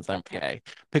explain since I'm Okay. gay.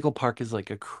 Pickle Park is like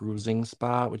a cruising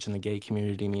spot, which in the gay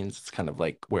community means it's kind of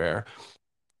like where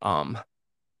um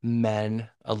men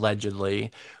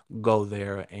allegedly go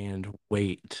there and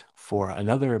wait for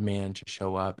another man to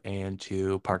show up and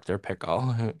to park their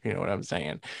pickle. You know what I'm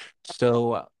saying?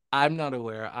 So I'm not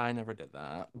aware. I never did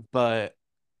that, but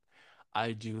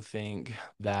I do think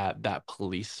that the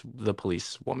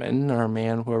police woman or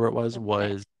man, whoever it was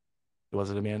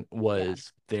it a man, Yeah.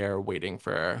 was there waiting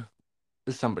for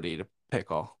somebody to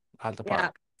pickle at the Yeah,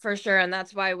 park. for sure. And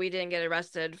that's why we didn't get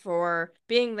arrested for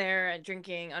being there and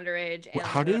drinking underage and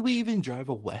How like did we even drive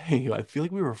away? I feel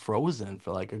like we were frozen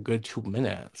for like a good 2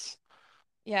 minutes.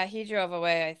 yeah, he drove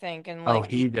away, I think, and Oh, like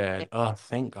he did. Oh,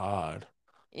 thank God.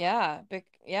 yeah,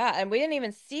 yeah, and we didn't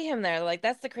even see him there. Like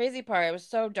that's the crazy part. It was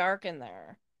so dark in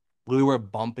there. We were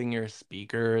bumping your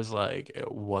speakers. Like,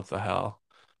 what the hell?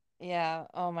 Yeah.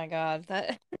 Oh my God.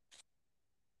 That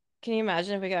can you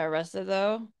imagine if we got arrested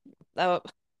though? That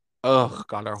would, Ugh,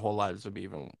 God, our whole lives would be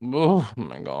even. Oh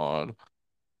my God.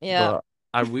 yeah.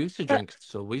 But we used to drink.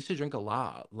 So we used to drink a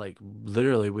lot. Like,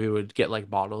 literally, we would get like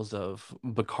bottles of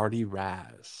Bacardi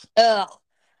Raz. Ugh.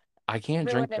 I can't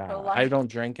Ruined drink it for that. I life. don't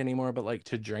drink anymore, but like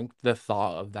to drink, the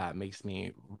thought of that makes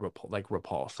me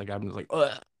repulse. Like I'm like,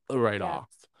 ugh, right Yeah. off.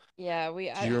 Yeah,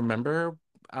 Do you remember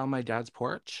on my dad's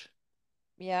porch?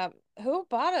 yeah. Who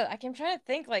bought it? I'm trying to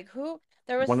think like who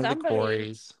there was One of the somebody.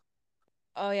 Corys,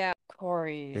 Oh yeah,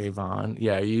 Corey's. Avon.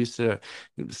 Yeah, you used to,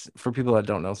 for people that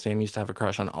don't know, Sam used to have a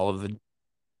crush on all of the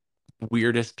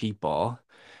weirdest people,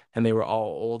 and they were all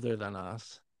older than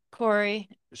us. Corey.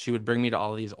 She would bring me to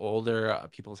all these older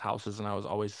people's houses, and I was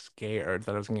always scared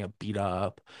that I was gonna get beat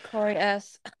up. Corey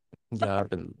S. Yeah,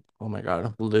 and oh my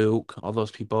God, Luke, all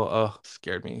those people, oh,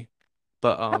 scared me.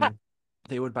 But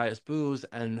they would buy us booze,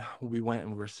 and we went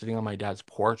and we were sitting on my dad's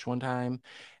porch one time,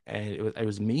 and it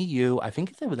was me, you. I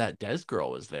think that Des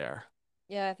girl was there,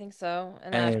 Yeah, I think so.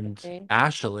 And and Ashley.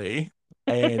 Ashley,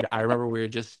 and I remember we were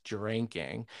just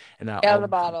drinking, and I Out of all the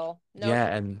bottle. No yeah,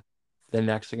 shit. and the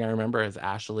next thing I remember is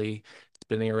Ashley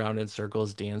spinning around in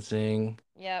circles, dancing.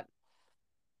 Yep.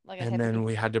 Like a And hippie. then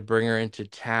we had to bring her into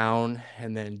town.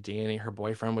 And then Danny, her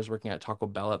boyfriend, was working at Taco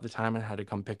Bell at the time and had to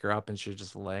come pick her up. And she was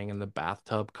just laying in the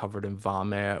bathtub covered in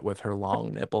vomit with her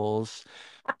long nipples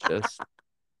just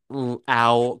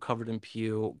out, covered in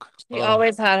puke. She Ugh.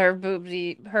 always had her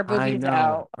I boobies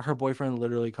know. out. Her boyfriend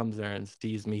literally comes there and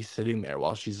sees me sitting there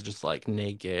while she's just like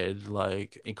naked,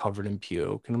 like covered in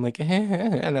puke. And I'm like,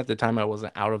 and at the time I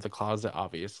wasn't out of the closet,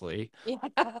 obviously.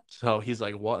 Yeah. So he's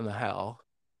like, what in the hell?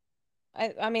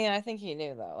 I mean, I think he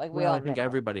knew though. Like we Well, all I think know.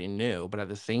 everybody knew, but at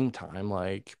the same time,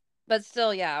 like, But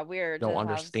still, yeah, weird don't to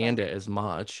have understand some. it as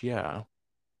much. Yeah.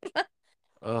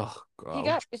 Ugh, He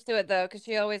got gross. used to it though, because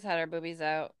she always had her boobies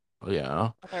out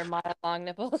Yeah. with her mile long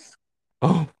nipples.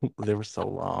 Oh, they were so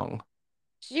long.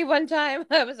 She one time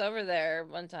I was over there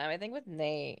one time, I think with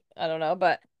Nate. I don't know,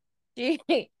 but she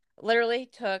literally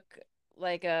took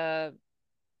like a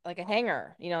like a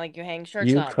hanger, like you hang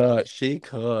shirts You on. could, she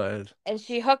could. And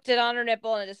she hooked it on her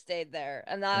nipple and it just stayed there.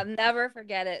 And I'll never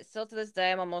forget it. Still to this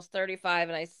day, I'm almost 35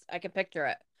 and I can picture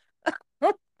it.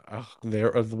 Ugh,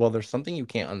 well, there's something you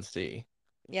can't unsee.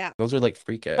 Yeah. Those are like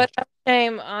But freakish. no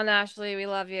shame on Ashley. We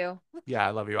love you. Yeah,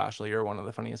 I love you, Ashley. You're one of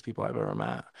the funniest people I've ever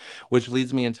met. Which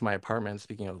leads me into my apartment.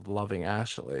 Speaking of loving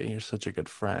Ashley, you're such a good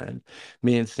friend.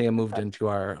 Me and Sam moved into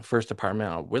our first apartment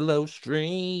on Willow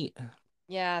Street.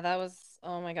 Yeah, that was,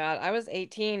 oh my God. I was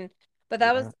 18, but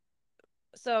that was, Yeah.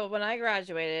 so when I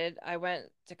graduated, I went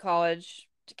to college,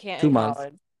 to Two Canton months,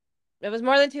 College. It was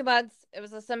more than 2 months. It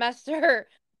was a semester,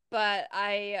 but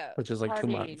I which is like two partied.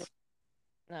 months.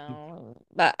 No,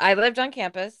 but I lived on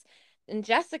campus. And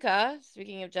Jessica,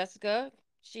 speaking of Jessica,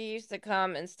 she used to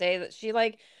come and stay. That she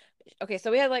like, okay,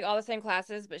 so we had like all the same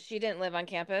classes, but she didn't live on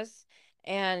campus.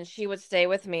 And she would stay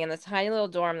with me in this tiny little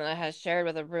dorm that I had shared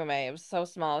with a roommate. It was so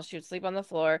small. She would sleep on the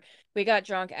floor. We got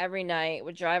drunk every night,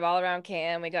 would drive all around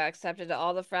Canton. We got accepted to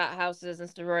all the frat houses and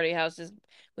sorority houses.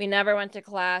 We never went to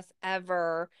class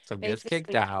ever. So gets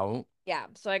kicked Basically, out. yeah.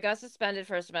 So I got suspended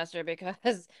for a semester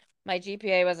because my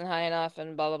GPA wasn't high enough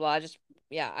and blah blah blah. I just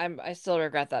yeah, I still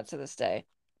regret that to this day.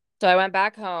 So I went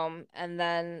back home and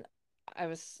then I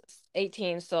was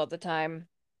 18 still at the time.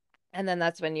 And then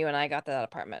that's when you and I got that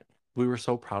apartment. We were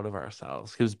so proud of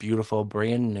ourselves. It was beautiful,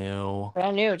 brand new,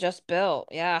 Brand new, just built.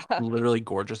 Yeah. literally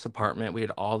gorgeous apartment. We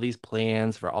had all these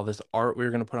plans for all this art we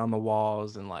were gonna put on the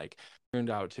walls, and like turned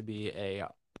out to be a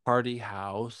party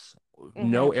house,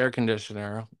 no hmm air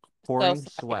conditioner, So pouring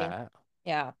sweaty. sweat,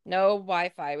 Yeah. No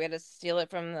Wi-Fi. We had to steal it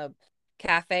from the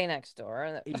cafe next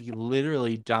door.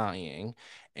 literally dying.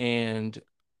 And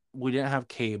we didn't have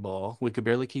cable. We could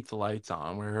barely keep the lights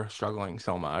on. We were struggling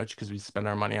so much because we spend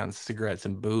our money on cigarettes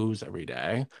and booze every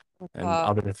day and Fuck.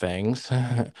 other things.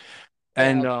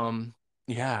 Yeah. And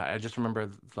yeah, I just remember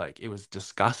like it was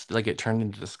like it turned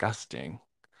into disgusting.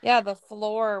 Yeah, the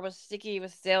floor was sticky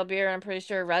with stale beer, I'm pretty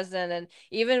sure resin. And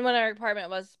even when our apartment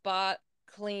was spot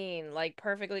clean, like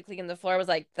perfectly clean, the floor was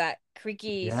like that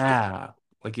creaky, sticky. Yeah,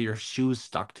 like your shoes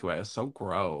stuck to it. It's so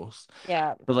gross.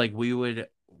 Yeah. But like we would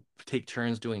take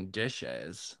turns doing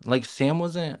dishes. Like Sam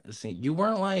wasn't, you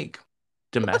weren't like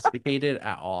domesticated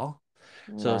at all.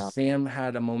 So No. Sam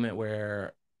had a moment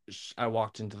where I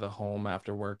walked into the home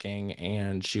after working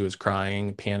and she was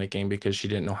crying, panicking because she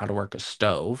didn't know how to work a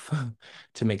stove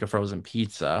to make a frozen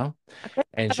pizza. I couldn't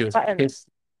And get the buttons.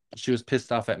 she was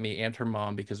pissed off at me and her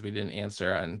mom because we didn't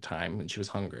answer on time and she was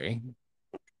hungry.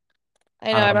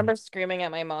 I know. I Um, remember screaming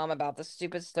at my mom about the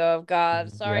stupid stove.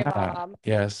 God, sorry, yeah. mom.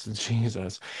 Yes,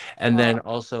 Jesus. And then Oh,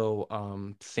 also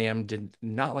Sam did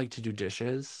not like to do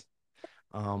dishes.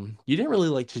 You didn't really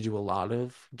like to do a lot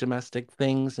of domestic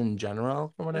things in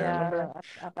general, from what I remember. yeah.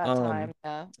 At that time, Um,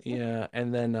 yeah. yeah,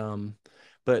 and then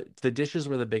but the dishes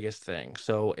were the biggest thing.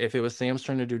 So if it was Sam's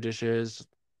turn to do dishes,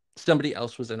 somebody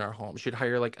else was in our home. She'd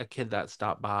hire like a kid that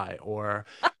stopped by or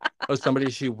somebody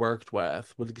she worked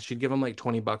with. She'd give them like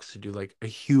 $20 to do like a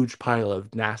huge pile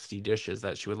of nasty dishes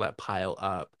that she would let pile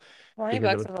up 20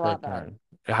 because it bucks was is a her lot though. turn.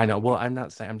 I know. Well, I'm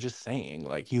not saying, I'm just saying,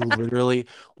 like, you literally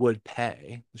would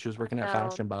pay. She was working at No.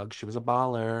 Fashion Bug. She was a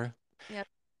baller. Yep.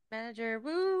 Manager.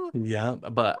 Woo. Yeah.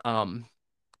 But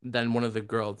then one of the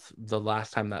girls, the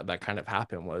last time that kind of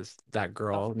happened was that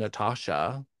Oh, girl,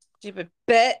 Natasha. stupid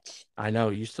bitch. I know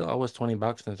you still owe us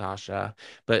 $20, Natasha.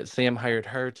 But Sam hired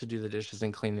her to do the dishes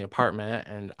and clean the apartment,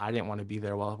 and I didn't want to be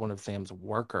there while one of Sam's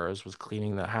workers was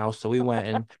cleaning the house. So we went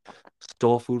and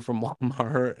stole food from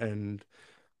Walmart and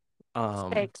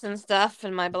um Steaks and stuff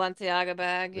in my Balenciaga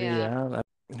bag. Yeah.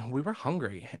 yeah, we were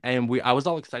hungry, and I was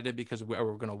all excited because we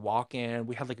were gonna walk in.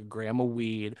 We had like a gram of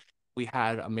weed. We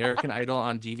had American Idol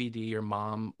on DVD. Your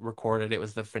mom recorded it.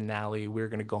 Was the finale. We were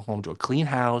gonna go home to a clean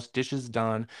house, dishes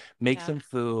done, make Yeah. some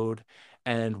food,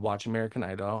 and watch American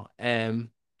Idol. And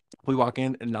we walk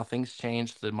in, and nothing's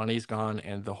changed. The money's gone,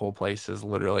 and the whole place is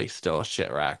literally still a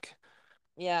shit wreck.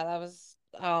 Yeah, that was,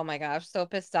 oh my gosh, so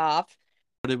pissed off.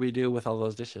 What did we do with all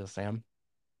those dishes, Sam?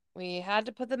 We had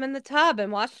to put them in the tub and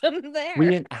wash them We there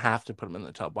didn't have to put them in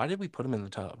the tub. Why did we put them in the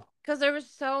tub? because there was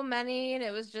so many and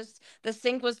it was just the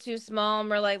sink was too small and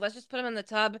we're like, let's just put them in the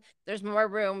tub. There's more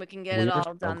room. We can get it We are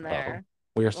all so done gross. there.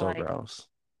 We are so Like, gross.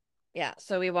 yeah,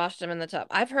 so we washed them in the tub.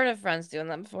 I've heard of friends doing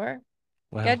that before.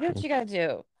 You gotta Well, do what you gotta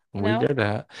do, you we know? did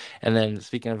that. And then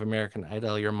speaking of American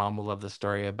Idol, your mom will love the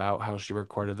story about how she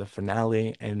recorded the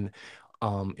finale and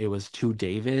it was two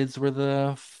Davids were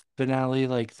the finale,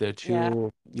 like the Yeah, two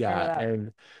I remember yeah, that.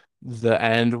 and the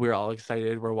end we were all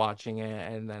excited, we're watching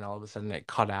it, and then all of a sudden it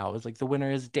cut out. It was like the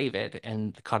winner is David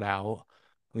and cut out.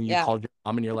 When you Yeah, called your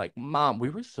mom and you're like, Mom, we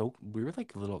were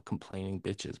like little complaining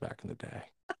bitches back in the day.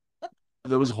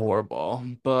 That was horrible.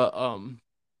 But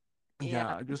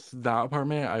yeah, yeah, just that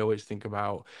apartment, I always think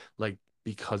about like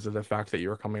because of the fact that you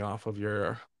were coming off of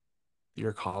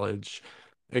your college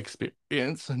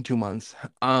experience in 2 months.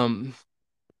 Um,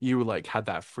 you like had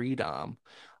that freedom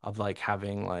of like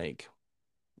having like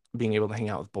being able to hang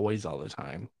out with boys all the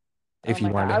time Oh if you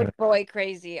my God. wanted I to was hang, boy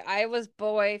crazy. I was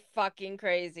boy fucking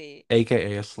crazy.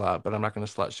 aka a slut, but I'm not going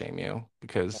to slut shame you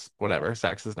because Yeah. whatever,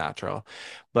 sex is natural.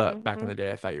 But back in Hmm. the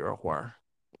day, I thought you were a whore.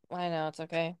 I know it's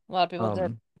okay. A lot of people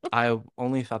did. Um, I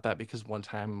only thought that because one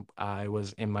time I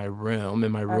was in my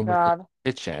Oh room with the God.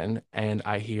 kitchen, and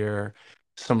I hear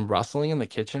some rustling in the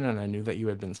kitchen, and I knew that you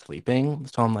had been sleeping.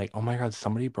 So I'm like, oh my God,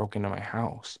 somebody broke into my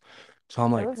house. So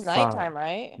I'm It like, was fuck. nighttime,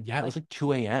 right? Yeah, it was Like, like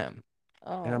 2 a.m.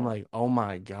 And I'm oh, like, oh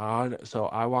my God. So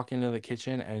I walk into the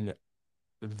kitchen, and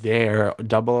there,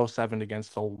 007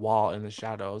 against the wall in the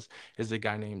shadows is a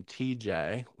guy named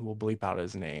TJ. We'll bleep out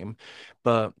his name.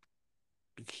 But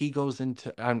he goes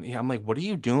into I'm like, what are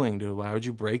you doing, dude? Why would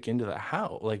you break into the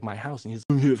house, like my house? And he's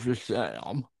like, here for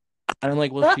Sam. And I'm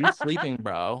like, well, she's sleeping,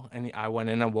 bro. And I went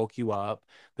in and woke you up.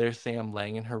 There's Sam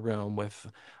laying in her room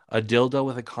with a dildo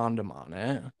with a condom on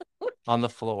it on the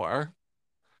floor,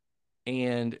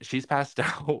 and she's passed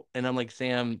out. And I'm like,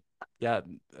 Sam, yeah,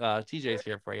 TJ's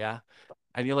here for you.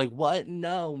 And you're like, what?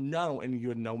 No, no. And you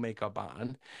had no makeup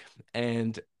on.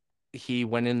 And he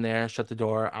went in there, shut the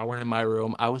door. I went in my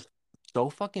room. I was so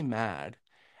fucking mad.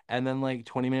 And then like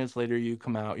 20 minutes later, you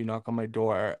come out, you knock on my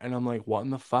door, and I'm like, what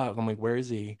in the fuck? I'm like, where is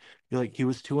he? You're like, he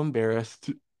was too embarrassed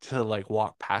to like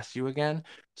walk past you again.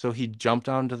 So he jumped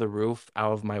onto the roof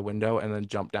out of my window and then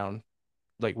jumped down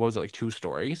like what was it, like 2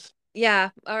 stories yeah.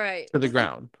 All right. to the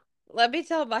ground. Let me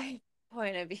tell my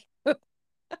point of view.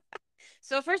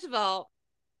 So first of all,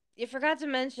 you forgot to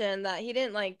mention that he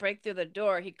didn't like break through the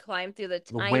door. He climbed through the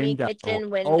The tiny window kitchen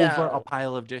over a window.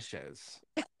 pile of dishes.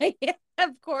 Yeah,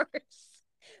 of course.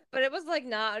 But it was like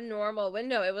not a normal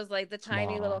window. It was like the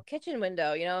tiny little Small. kitchen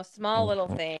window, small little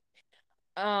Mhm. thing.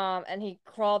 And he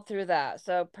crawled through that.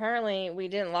 So apparently we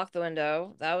didn't lock the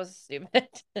window. That was stupid.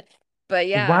 But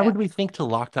Why yeah, would we think to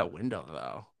lock that window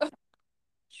though?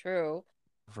 true.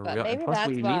 For But real. And maybe plus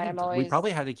that's why I'm we always,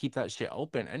 probably had to keep that shit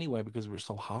open anyway because we were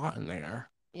so hot in there.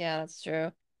 yeah, that's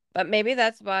true. But maybe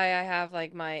that's why I have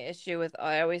like my issue with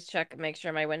I always check make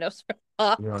sure my windows are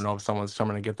You don't locked. know if someone's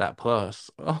coming to get that puss.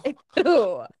 Oh.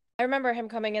 Ew. I remember him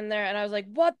coming in there and I was like,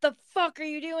 "What the fuck are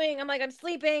you doing?" I'm like, "I'm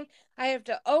sleeping. I have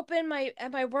to open my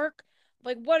at my work.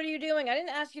 Like, what are you doing? I didn't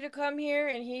ask you to come here."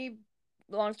 And he,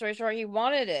 long story short, he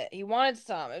wanted it. He wanted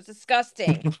some. It was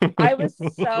disgusting. I was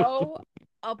so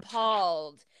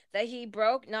appalled that he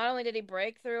broke. Not only did he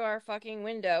break through our fucking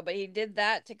window, but he did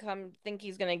that to come think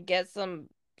he's gonna get some.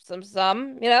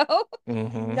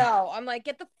 Hmm. No, I'm like,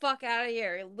 get the fuck out of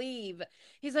here. Leave.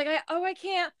 He's like, I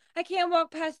can't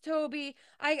walk past Toby.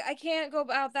 I can't go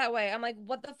out that way. I'm like,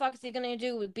 what the fuck is he gonna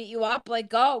do? Beat you up? Like,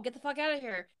 go, get the fuck out of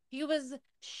here. He was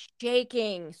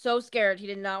shaking, so scared. He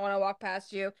did not want to walk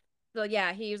past you. So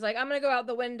yeah, he was like, I'm gonna go out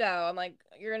the window. I'm like,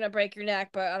 you're gonna break your neck,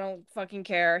 but I don't fucking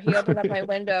care. He opened up my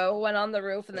window, went on the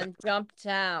roof, and then jumped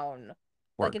down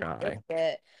Poor like an guy.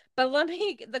 idiot. But let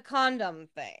me the condom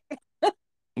thing.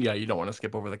 Yeah, you don't want to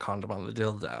skip over the condom on the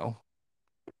dildo.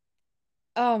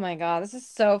 Oh my God, this is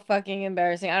so fucking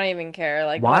embarrassing. I don't even care.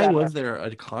 Like, Why whatever. was there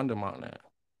a condom on it?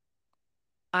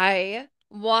 I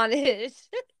wanted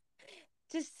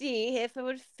to see if it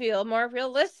would feel more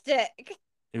realistic.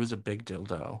 It was a big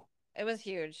dildo. It was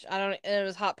huge. And it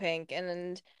was hot pink.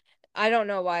 And I don't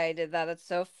know why I did that. It's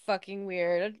so fucking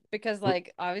weird because,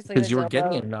 like, obviously the Because dildo,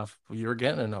 you were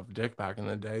getting enough dick back in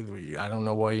the day. I don't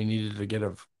know why you needed to get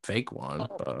a fake one,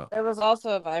 oh, but it was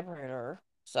also a vibrator.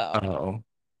 So, oh,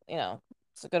 you know,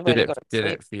 it's a good way to go to did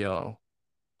sleep. it feel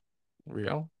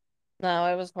real? No,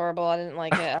 it was horrible. I didn't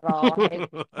like it at all.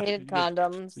 Hated You just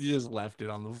you condoms. just left it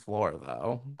on the floor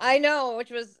though. I know, which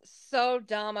was so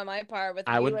dumb on my part with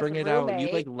I you would as bring a it out. You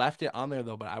like roommate. left it on there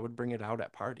though, but I would bring it out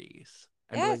at parties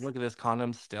and be like, Yes, "Look at this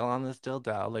condom still on this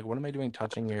dildo. Like, what am I doing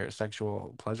touching your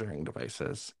sexual pleasuring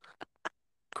devices?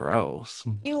 Gross."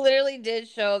 you literally did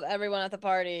show everyone at the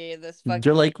party this You're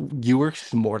fucking like you were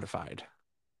mortified.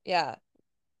 yeah.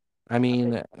 I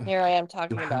mean, Here I am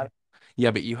you talking have, about it.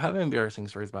 yeah, but you have embarrassing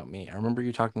stories about me. I remember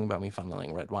you talking about me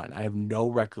funneling red wine. I have no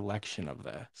recollection of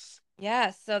this.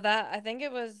 Yeah, so that I think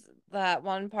it was that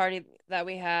one party that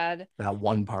we had. That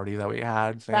one party that we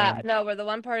had, That Sam. no, where the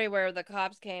one party where the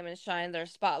cops came and shined their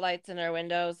spotlights in our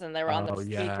windows and they were on their Oh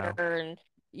speaker yeah. and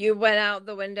you went out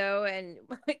the window and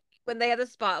when they had the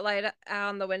spotlight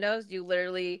on the windows, you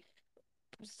literally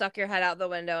stuck your head out the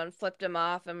window and flipped him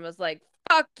off and was like,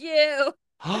 "Fuck you."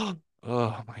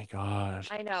 Oh my God.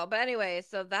 I know, but anyway,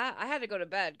 so that I had to go to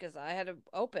bed because I had to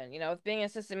open. With being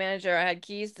assistant manager, I had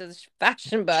keys to the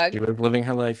fashion bug. She was living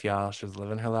her life, y'all. She was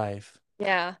living her life.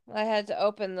 Yeah, I had to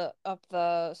open the up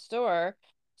the store.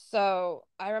 So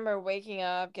I remember waking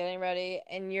up, getting ready,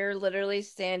 and you're literally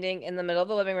standing in the middle of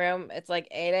the living room. It's like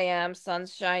 8 a.m.,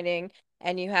 sun's shining,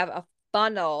 and you have a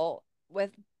funnel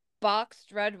with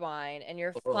boxed red wine, and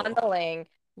you're Oh, funneling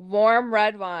warm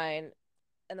red wine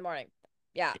in the morning.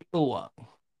 Yeah. ew.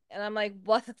 And I'm like,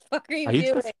 what the fuck are I you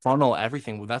used to doing? funnel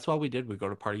everything. Well, that's what we did. We go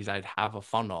to parties. I'd have a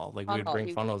funnel. Like we would Funnel. bring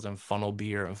funnels and funnel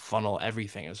beer and funnel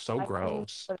everything. It's so I can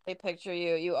gross. literally picture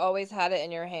you. You always had it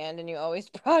in your hand and you always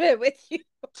brought it with you.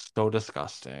 So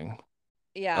disgusting.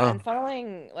 Yeah, and Ugh.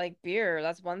 funneling like beer,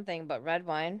 that's one thing, but red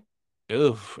wine,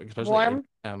 Oof. Especially 8 warm.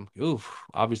 a.m. Oof.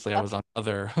 Obviously, I Ugh, was on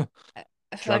other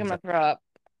I feel like I'm drugs. gonna throw up.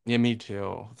 Yeah, me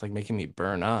too. It's like making me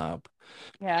burn up.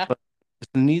 Yeah. But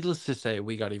needless to say,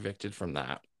 we got evicted from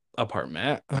that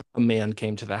apartment. A man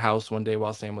came to the house one day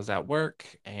while Sam was at work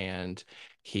and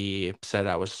he said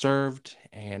I was served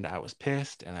and I was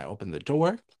pissed and I opened the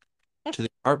door to the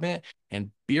apartment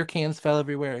and beer cans fell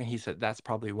everywhere and he said that's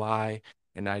probably why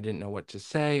and I didn't know what to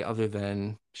say other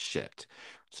than shit.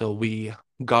 So we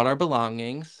got our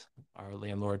belongings. Our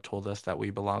landlord told us that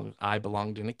I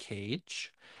belonged in a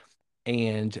cage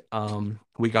and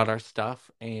we got our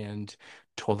stuff and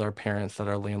told our parents that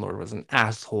our landlord was an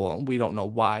asshole and we don't know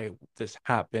why this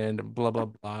happened, blah blah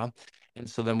blah. And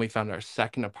so then we found our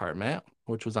second apartment,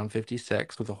 which was on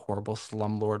 56 with a horrible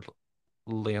slumlord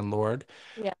landlord.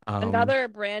 Yeah. um Another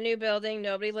brand new building.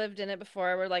 Nobody lived in it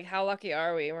before. We're like, how lucky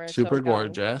are we? We're so Super young.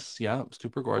 gorgeous, yeah,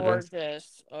 super gorgeous.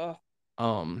 Gorgeous. Oh,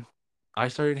 um I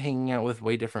started hanging out with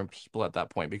way different people at that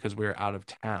point because we were out of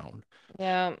town.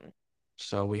 yeah.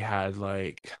 So we had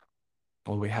like,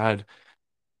 well, we had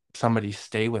somebody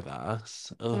stay with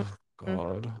us. Mm, Oh mm.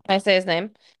 God. Can I say his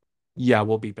name? Yeah,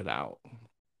 we'll beep it out.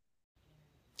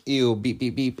 Ew, beep,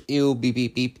 beep, beep. Ew, beep,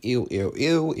 beep, beep. Ew, ew,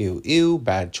 ew, ew, ew.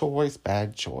 Bad choice,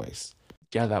 bad choice.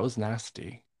 Yeah, that was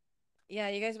nasty. Yeah,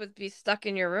 you guys would be stuck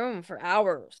in your room for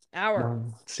hours. Hours.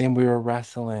 No. Sam, we were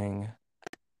wrestling.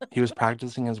 He was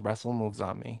practicing his wrestle moves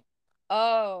on me.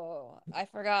 Oh, I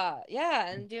forgot. Yeah,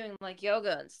 and doing like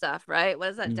yoga and stuff, right? What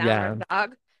is that, downward Yeah,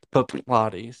 dog? but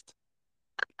Pilates.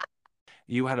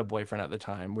 You had a boyfriend at the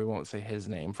time. We won't say his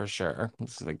name for sure.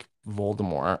 It's like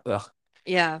Voldemort. Ugh.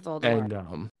 Yeah, Voldemort.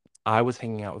 And I was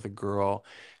hanging out with a girl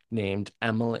named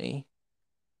Emily.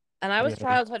 And I was And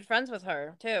childhood friends with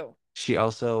her too. she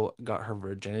also got her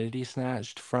virginity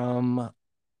snatched from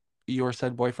your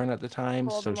said boyfriend at the time.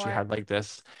 So she Voldemort. had like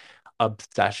this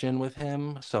obsession with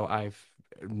him. So I've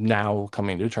now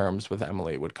coming to terms with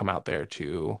Emily would come out there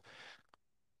to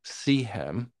see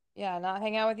him. Yeah, not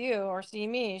hang out with you or see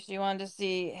me. She wanted to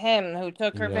see him who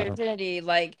took her Yeah. virginity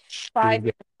like She would 5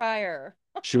 years get prior.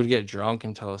 she would get drunk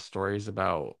and tell us stories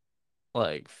about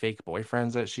like fake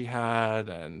boyfriends that she had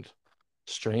and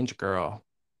strange girl.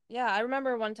 Yeah, I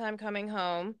remember one time coming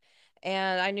home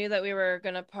and I knew that we were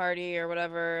gonna party or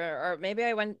whatever, or maybe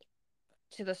I went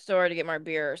to the store to get more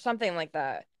beer or something like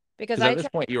that. Because Because at this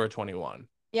point you were 21.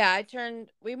 yeah,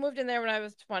 we moved in there when I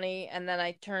was 20 and then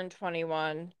I turned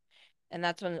 21 and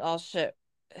that's when all shit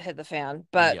hit the fan.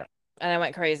 But Yeah, and I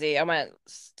went crazy. I went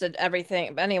to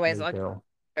everything. But anyways, me like, too.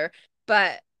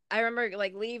 but I remember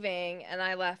like leaving and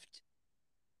I left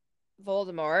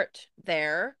Voldemort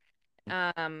there.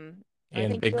 And I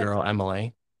And think big girl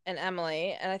Emily. and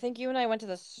Emily, and I think you and I went to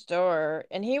the store,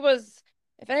 and he was,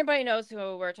 if anybody knows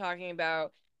who we're talking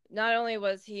about, not only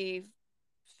was he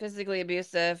physically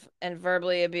abusive and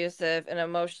verbally abusive and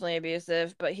emotionally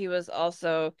abusive, but he was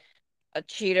also a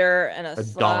cheater and a A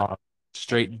slut, dog.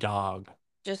 Straight dog.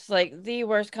 just like the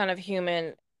worst kind of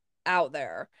human out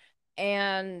there.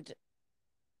 And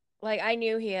like I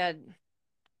knew he had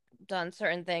done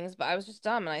certain things, but I was just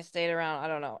dumb and I stayed around. I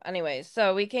don't know. Anyways,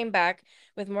 so we came back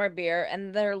with more beer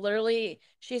and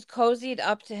she's cozied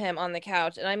up to him on the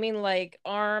couch. And I mean, like,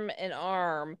 arm in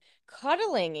arm,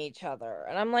 cuddling each other.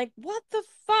 And I'm like, what the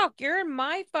fuck? You're in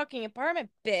my fucking apartment,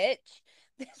 bitch.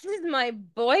 This is my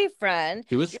boyfriend.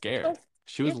 She was You're scared. supposed,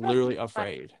 She you're was supposed to be literally my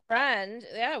afraid. friend.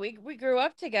 Yeah, we grew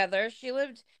up together. She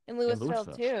lived in And Louisville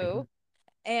Lusa. too.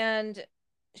 And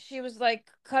she was like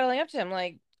cuddling up to him,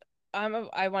 like,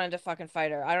 I wanted to fucking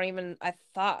fight her. I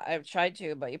thought I tried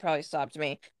to, but you probably stopped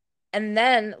me. And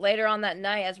then later on that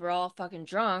night, as we're all fucking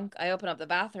drunk, I open up the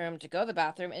bathroom to go to the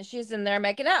bathroom and she's in there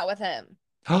making out with him.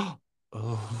 Oh,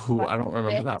 I don't Fucking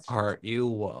remember that bitch. part.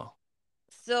 Ew.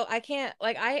 So I can't,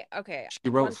 like, okay. She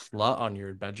wrote One, slut on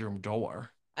your bedroom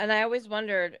door. and I always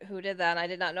wondered who did that, and I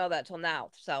did not know that till now.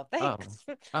 So Oh. thanks.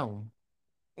 Oh.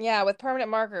 Yeah, with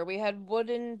permanent marker, we had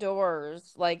wooden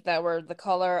doors like that were the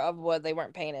color of wood. They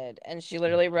weren't painted. And she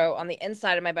literally wrote on the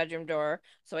inside of my bedroom door.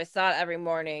 So I saw it every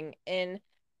morning in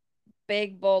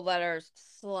big bold letters,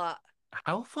 slut.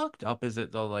 How fucked up is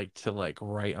it though, like to like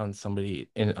write on somebody's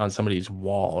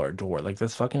wall or door? Like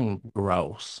that's fucking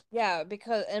gross. Yeah,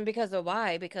 because of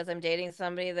why? Because I'm dating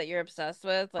somebody that you're obsessed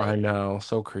with. I Like, know,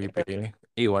 so creepy.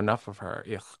 Ew, enough of her.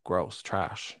 Ugh, gross,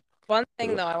 trash. one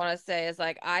thing Ugh. though I want to say is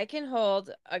like I can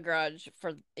hold a grudge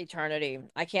for eternity.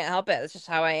 I can't help it. It's just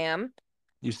how I am.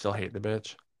 You still hate the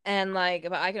bitch? And like,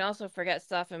 but I can also forget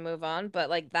stuff and move on. But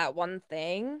like that one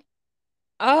thing,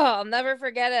 oh, I'll never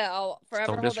forget it. I'll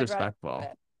So forever hold a grudge for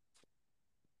disrespectful. it.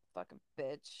 Fucking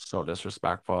bitch. So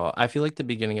disrespectful. I feel like the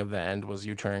beginning of the end was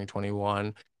you turning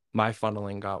 21. My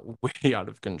funneling got way out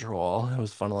of control. I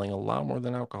was funneling a lot more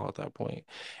than alcohol at that point.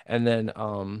 And then,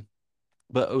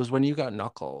 but it was when you got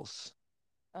Knuckles.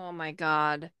 Oh my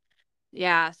God.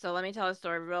 Yeah, so let me tell a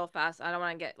story real fast. I don't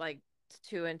want to get like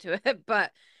too into it,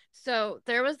 but so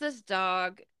there was this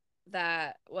dog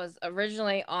that was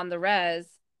originally on the res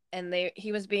and they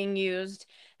he was being used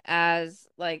as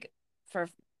like for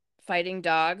fighting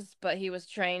dogs, but he was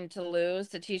trained to lose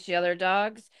to teach the other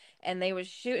dogs and they would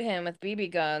shoot him with BB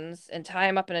guns and tie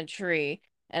him up in a tree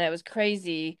and it was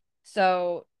crazy.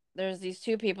 So there's these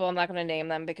two people, I'm not going to name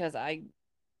them because I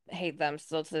hate them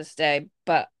still to this day,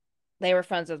 but they were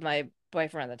friends with my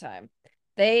boyfriend at the time.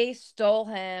 They stole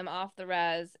him off the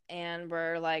res and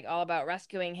were like all about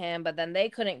rescuing him, but then they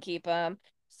couldn't keep him.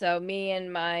 So me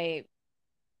and my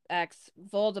ex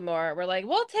Voldemort were like,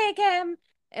 we'll take him.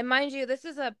 And mind you, this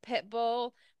is a pit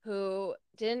bull who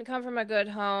didn't come from a good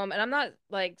home. And I'm not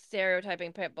like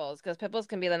stereotyping pit bulls because pit bulls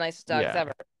can be the nicest dogs Yeah.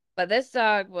 ever. But this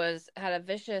dog was had a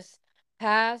vicious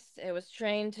past. It was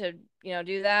trained to,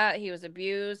 do that. He was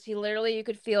abused. He literally, you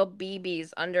could feel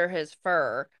BBs under his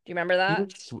fur. Do you remember that?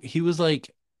 He was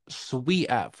like sweet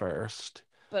at first.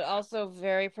 But also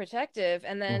very protective.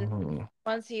 And then Mhm.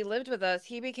 once he lived with us,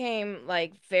 he became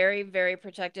like very, very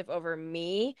protective over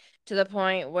me to the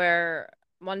point where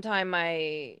one time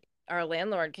our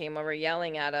landlord came over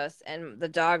yelling at us and the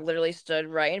dog literally stood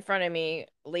right in front of me,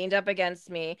 leaned up against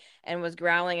me and was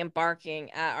growling and barking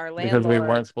at our Because we landlord.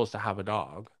 weren't supposed to have a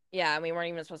dog. Yeah, and we weren't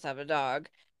even supposed to have a dog.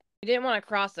 We didn't want to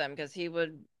cross him because he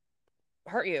would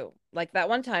hurt you. Like that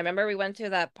one time, remember we went to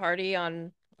that party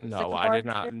on No, I Sycamore did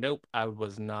not. Street? Nope, I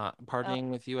was not Oh, partying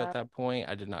with you at uh, that point.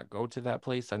 I did not go to that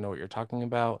place. I know what you're talking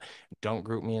about. Don't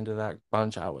group me into that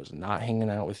bunch. I was not hanging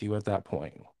out with you at that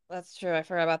point. that's true. I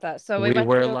forgot about that. So we We went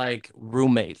were to, like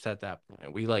roommates at that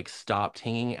point. We like stopped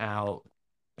hanging out.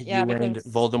 yeah, You and because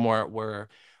Voldemort were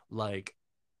like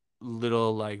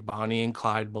little like Bonnie and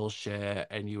Clyde bullshit,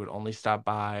 and you would only stop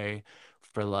by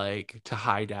for like to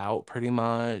hide out pretty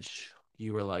much.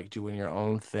 You were like doing your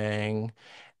own thing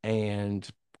and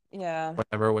yeah.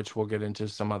 whatever, which we'll get into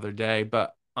some other day.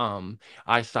 But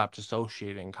I stopped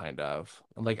associating kind of.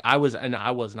 Like I was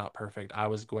not perfect. I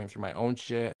was going through my own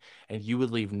shit, and you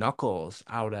would leave Knuckles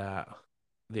out at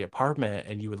the apartment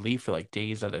and you would leave for like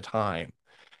days at a time.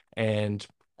 And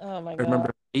Oh my I God.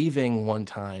 remember leaving one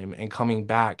time and coming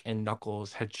back, and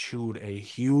Knuckles had chewed a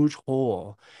huge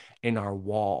hole in our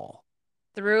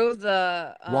Through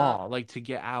wall, like to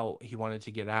get out. He wanted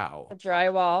to get the out.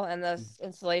 drywall and the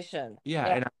insulation. Yeah,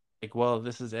 Yeah, and I'm like, well,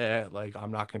 this is it. Like,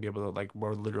 I'm not gonna be able to. Like,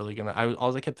 we're literally gonna.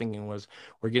 All I kept thinking was,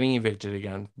 we're getting evicted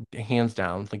again, hands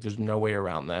down. Like, there's no way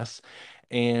around this.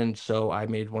 And so I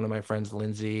made one of my friends,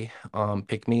 Lindsay,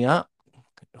 pick me up,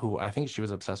 who I think she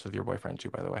was obsessed with your boyfriend too,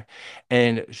 by the way.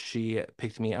 And she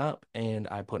picked me up and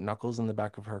I put Knuckles in the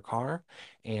back of her car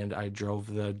and I drove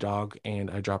the dog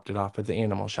and I dropped it off at the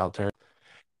animal shelter.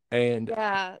 And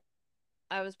yeah.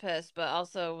 I was pissed, but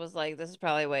also was like, this is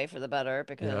probably way for the better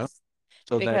yeah, because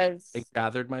so then I because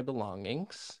gathered my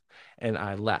belongings and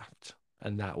I left.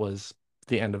 And that was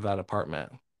the end of that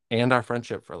apartment and our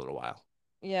friendship for a little while.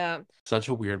 yeah, Such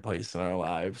a weird place in our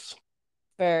lives.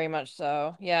 very much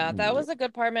so. Yeah, that Yeah. was a good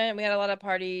apartment. We had a lot of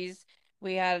parties.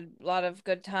 We had a lot of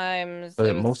good times. It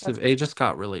But was most of it just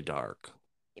got really dark.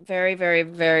 very, very,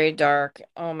 very dark.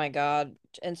 Oh my God.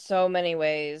 In so many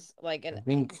ways. Like, I and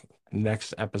think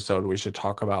next episode we should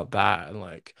talk about that and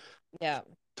like yeah,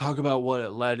 talk about what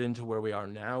it led into where we are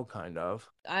now, kind of.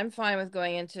 I'm fine with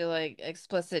going into like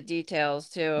explicit details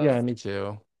too Yeah, of, me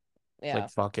too. It's yeah. like,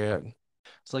 fuck it.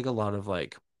 It's like a lot of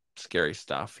like scary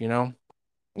stuff, you know?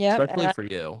 Yep. Especially for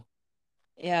you.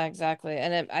 Yeah, exactly.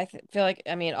 And feel like,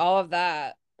 I mean, all of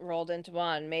that rolled into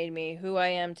one made me who I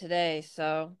am today.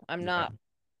 So I'm Yeah. not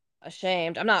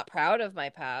ashamed. I'm not proud of my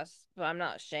past, but I'm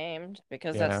not ashamed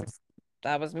because Yeah.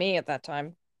 that was me at that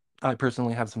time. I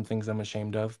personally have some things I'm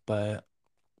ashamed of, but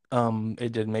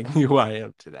it did make me who I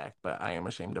am today. But I am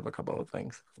ashamed of a couple of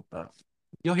things. But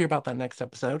you'll hear about that next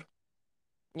episode.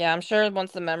 Yeah, I'm sure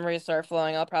once the memories start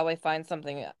flowing, I'll probably find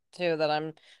something too that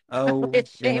I'm probably Oh, and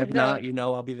if ashamed not, of.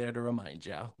 I'll be there to remind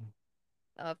you.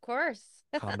 Of course.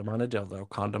 Condom on a dildo,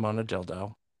 condom on a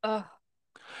dildo. Ugh.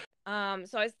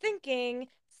 So I was thinking,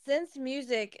 since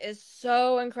music is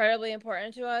so incredibly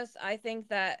important to us, I think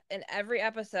that in every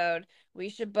episode we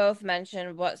should both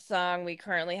mention what song we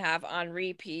currently have on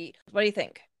repeat. What do you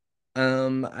think?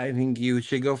 I think you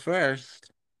should go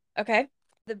first. Okay.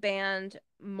 The band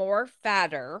More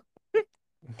Fatter,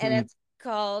 and it's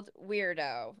called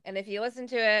Weirdo. And if you listen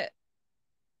to it,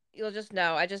 you'll just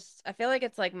know. I feel like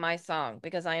it's like my song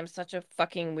because I am such a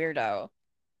fucking weirdo.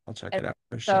 I'll check And it out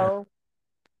for it's sure. so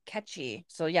catchy.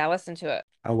 So yeah, listen to it.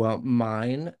 Oh, well,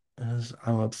 mine is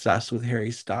I'm obsessed with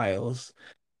Harry Styles.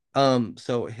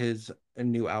 So his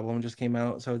new album just came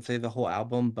out, so I would say the whole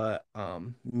album, but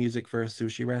Music for a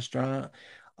Sushi Restaurant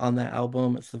on that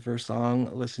album, it's the first song.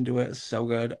 Listen to it, it's so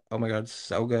good. Oh my God,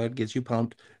 so good. Gets you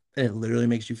pumped. It literally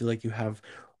makes you feel like you have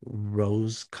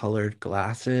rose-colored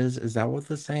glasses. Is that what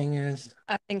the saying is?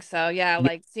 I think so. Yeah, Yeah.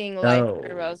 like seeing light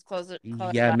through No. colored Yeah, it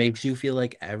glass. makes you feel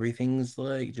like everything's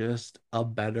like just a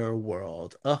better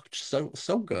world. Oh, so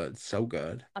good, so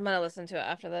good. I'm gonna listen to it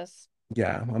after this.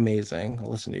 Yeah, amazing.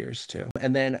 I'll listen to yours too.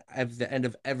 And then at the end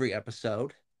of every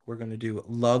episode, we're going to do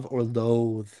love or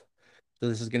loathe. So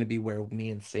this is going to be where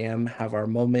me and Sam have our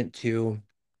moment to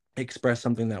express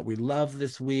something that we love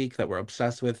this week, that we're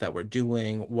obsessed with, that we're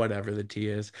doing, whatever the tea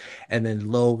is. And then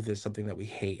loathe is something that we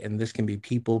hate. And this can be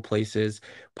people, places,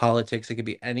 politics. It could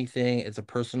be anything. It's a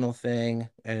personal thing.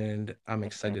 And I'm Mhm.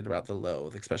 excited about the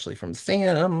loathe, especially from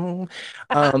Sam.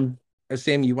 Um,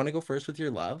 Sam, you want to go first with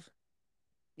your love?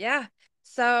 Yeah.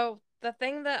 So the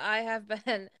thing that I have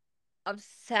been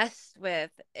obsessed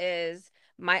with is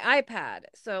my iPad.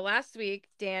 So last week,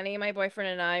 Danny, my boyfriend,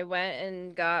 and I went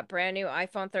and got brand new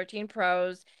iPhone 13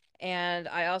 Pros, and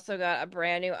I also got a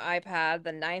brand new iPad,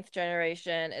 the ninth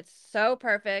generation. It's so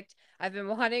perfect. I've been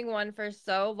wanting one for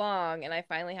so long, and I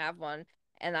finally have one.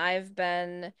 And I've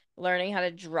been learning how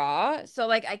to draw. So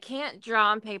like I can't draw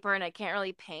on paper and I can't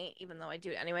really paint, even though I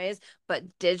do it anyways. But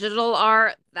digital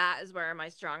art, that is where my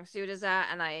strong suit is at,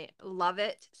 and I love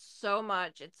it so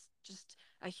much. It's just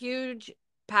a huge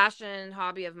passion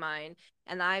hobby of mine,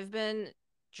 and I've been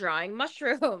drawing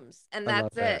mushrooms, and I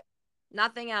love that's it. it.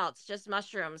 Nothing else, just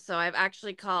mushrooms. So I've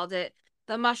actually called it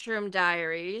the Mushroom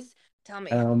Diaries. Tell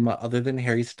me. Other than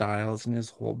Harry Styles and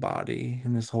his whole body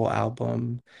and his whole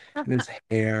album and his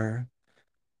hair,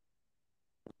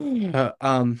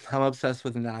 I'm obsessed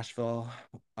with Nashville,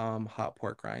 hot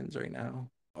pork rinds right now.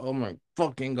 Oh my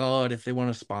fucking God! If they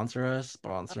want to sponsor us,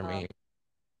 Uh,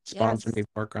 sponsor yes. me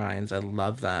pork rinds. I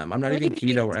love them. I'm not even keto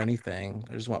Please. or anything.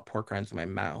 I just want pork rinds in my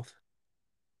mouth.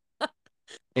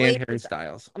 And Please. Harry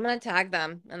Styles, I'm gonna tag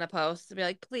them in a post to be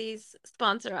like, please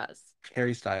sponsor us.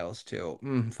 Harry Styles too.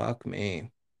 Fuck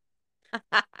me.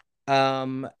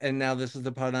 And now this is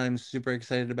the part I'm super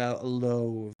excited about.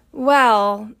 Loathe.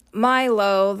 Well, my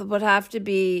loathe would have to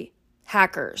be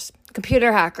hackers,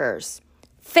 computer hackers,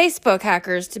 Facebook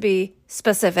hackers to be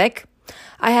specific.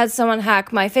 I had someone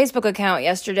hack my Facebook account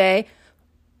yesterday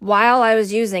while I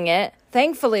was using it.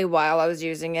 Thankfully, while I was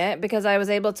using it, because I was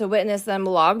able to witness them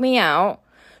log me out,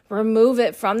 remove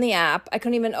it from the app. I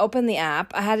couldn't even open the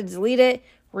app. I had to delete it,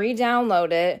 re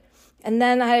download it. And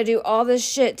then I had to do all this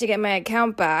shit to get my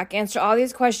account back, answer all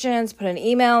these questions, put an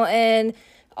email in,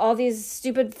 all these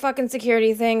stupid fucking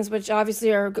security things, which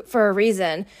obviously are for a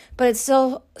reason, but it's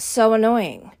still so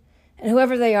annoying. And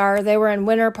whoever they are, they were in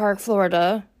Winter Park,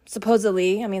 Florida,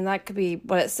 supposedly. I mean, that could be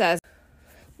what it says.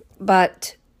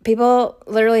 But people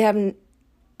literally have.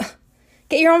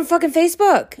 Get your own fucking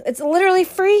Facebook. It's literally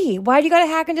free. Why do you gotta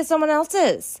hack into someone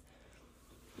else's?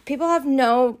 People have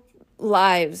no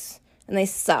lives and they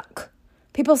suck.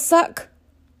 People suck.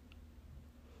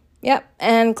 Yep,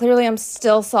 and clearly I'm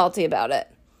still salty about it.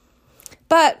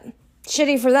 But,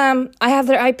 shitty for them, I have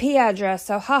their IP address,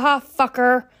 so haha,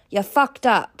 fucker, you fucked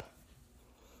up.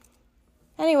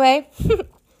 Anyway,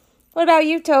 what about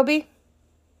you, Toby?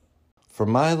 For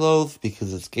my loathe,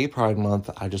 because it's Gay Pride Month,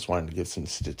 I just wanted to give some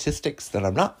statistics that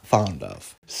I'm not fond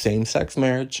of. Same-sex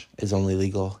marriage is only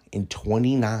legal in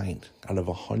 29 out of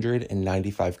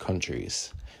 195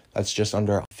 countries. That's just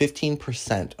under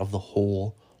 15% of the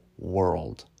whole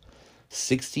world.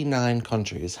 69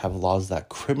 countries have laws that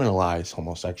criminalize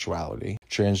homosexuality.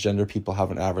 Transgender people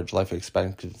have an average life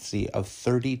expectancy of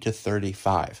 30 to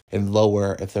 35, and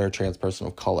lower if they're a trans person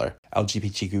of color.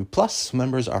 LGBTQ plus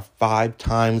members are 5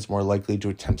 times more likely to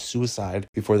attempt suicide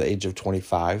before the age of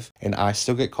 25, and I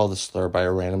still get called a slur by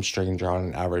a random stranger on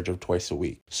an average of twice a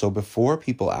week. So before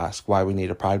people ask why we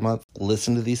need a Pride Month,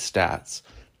 listen to these stats,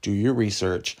 do your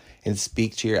research, and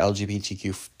speak to your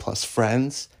LGBTQ plus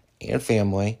friends and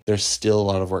family. There's still a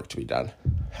lot of work to be done.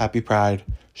 Happy Pride,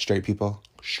 straight people,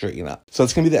 straighten up. So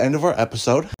it's going to be the end of our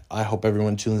episode. I hope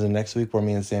everyone tunes in next week where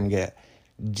me and Sam get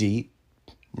deep,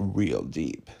 real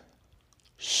deep,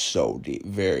 so deep,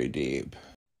 very deep.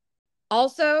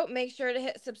 Also, make sure to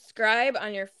hit subscribe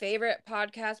on your favorite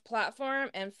podcast platform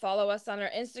and follow us on our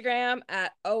Instagram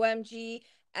at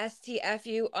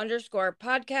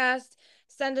OMGSTFU_podcast.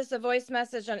 Send us a voice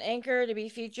message on Anchor to be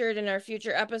featured in our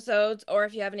future episodes, or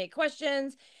if you have any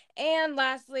questions. And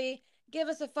lastly, give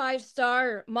us a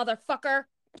 5-star, motherfucker.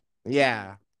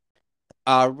 Yeah.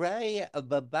 All right.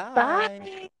 Bye-bye.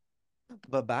 Bye.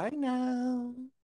 Bye-bye now.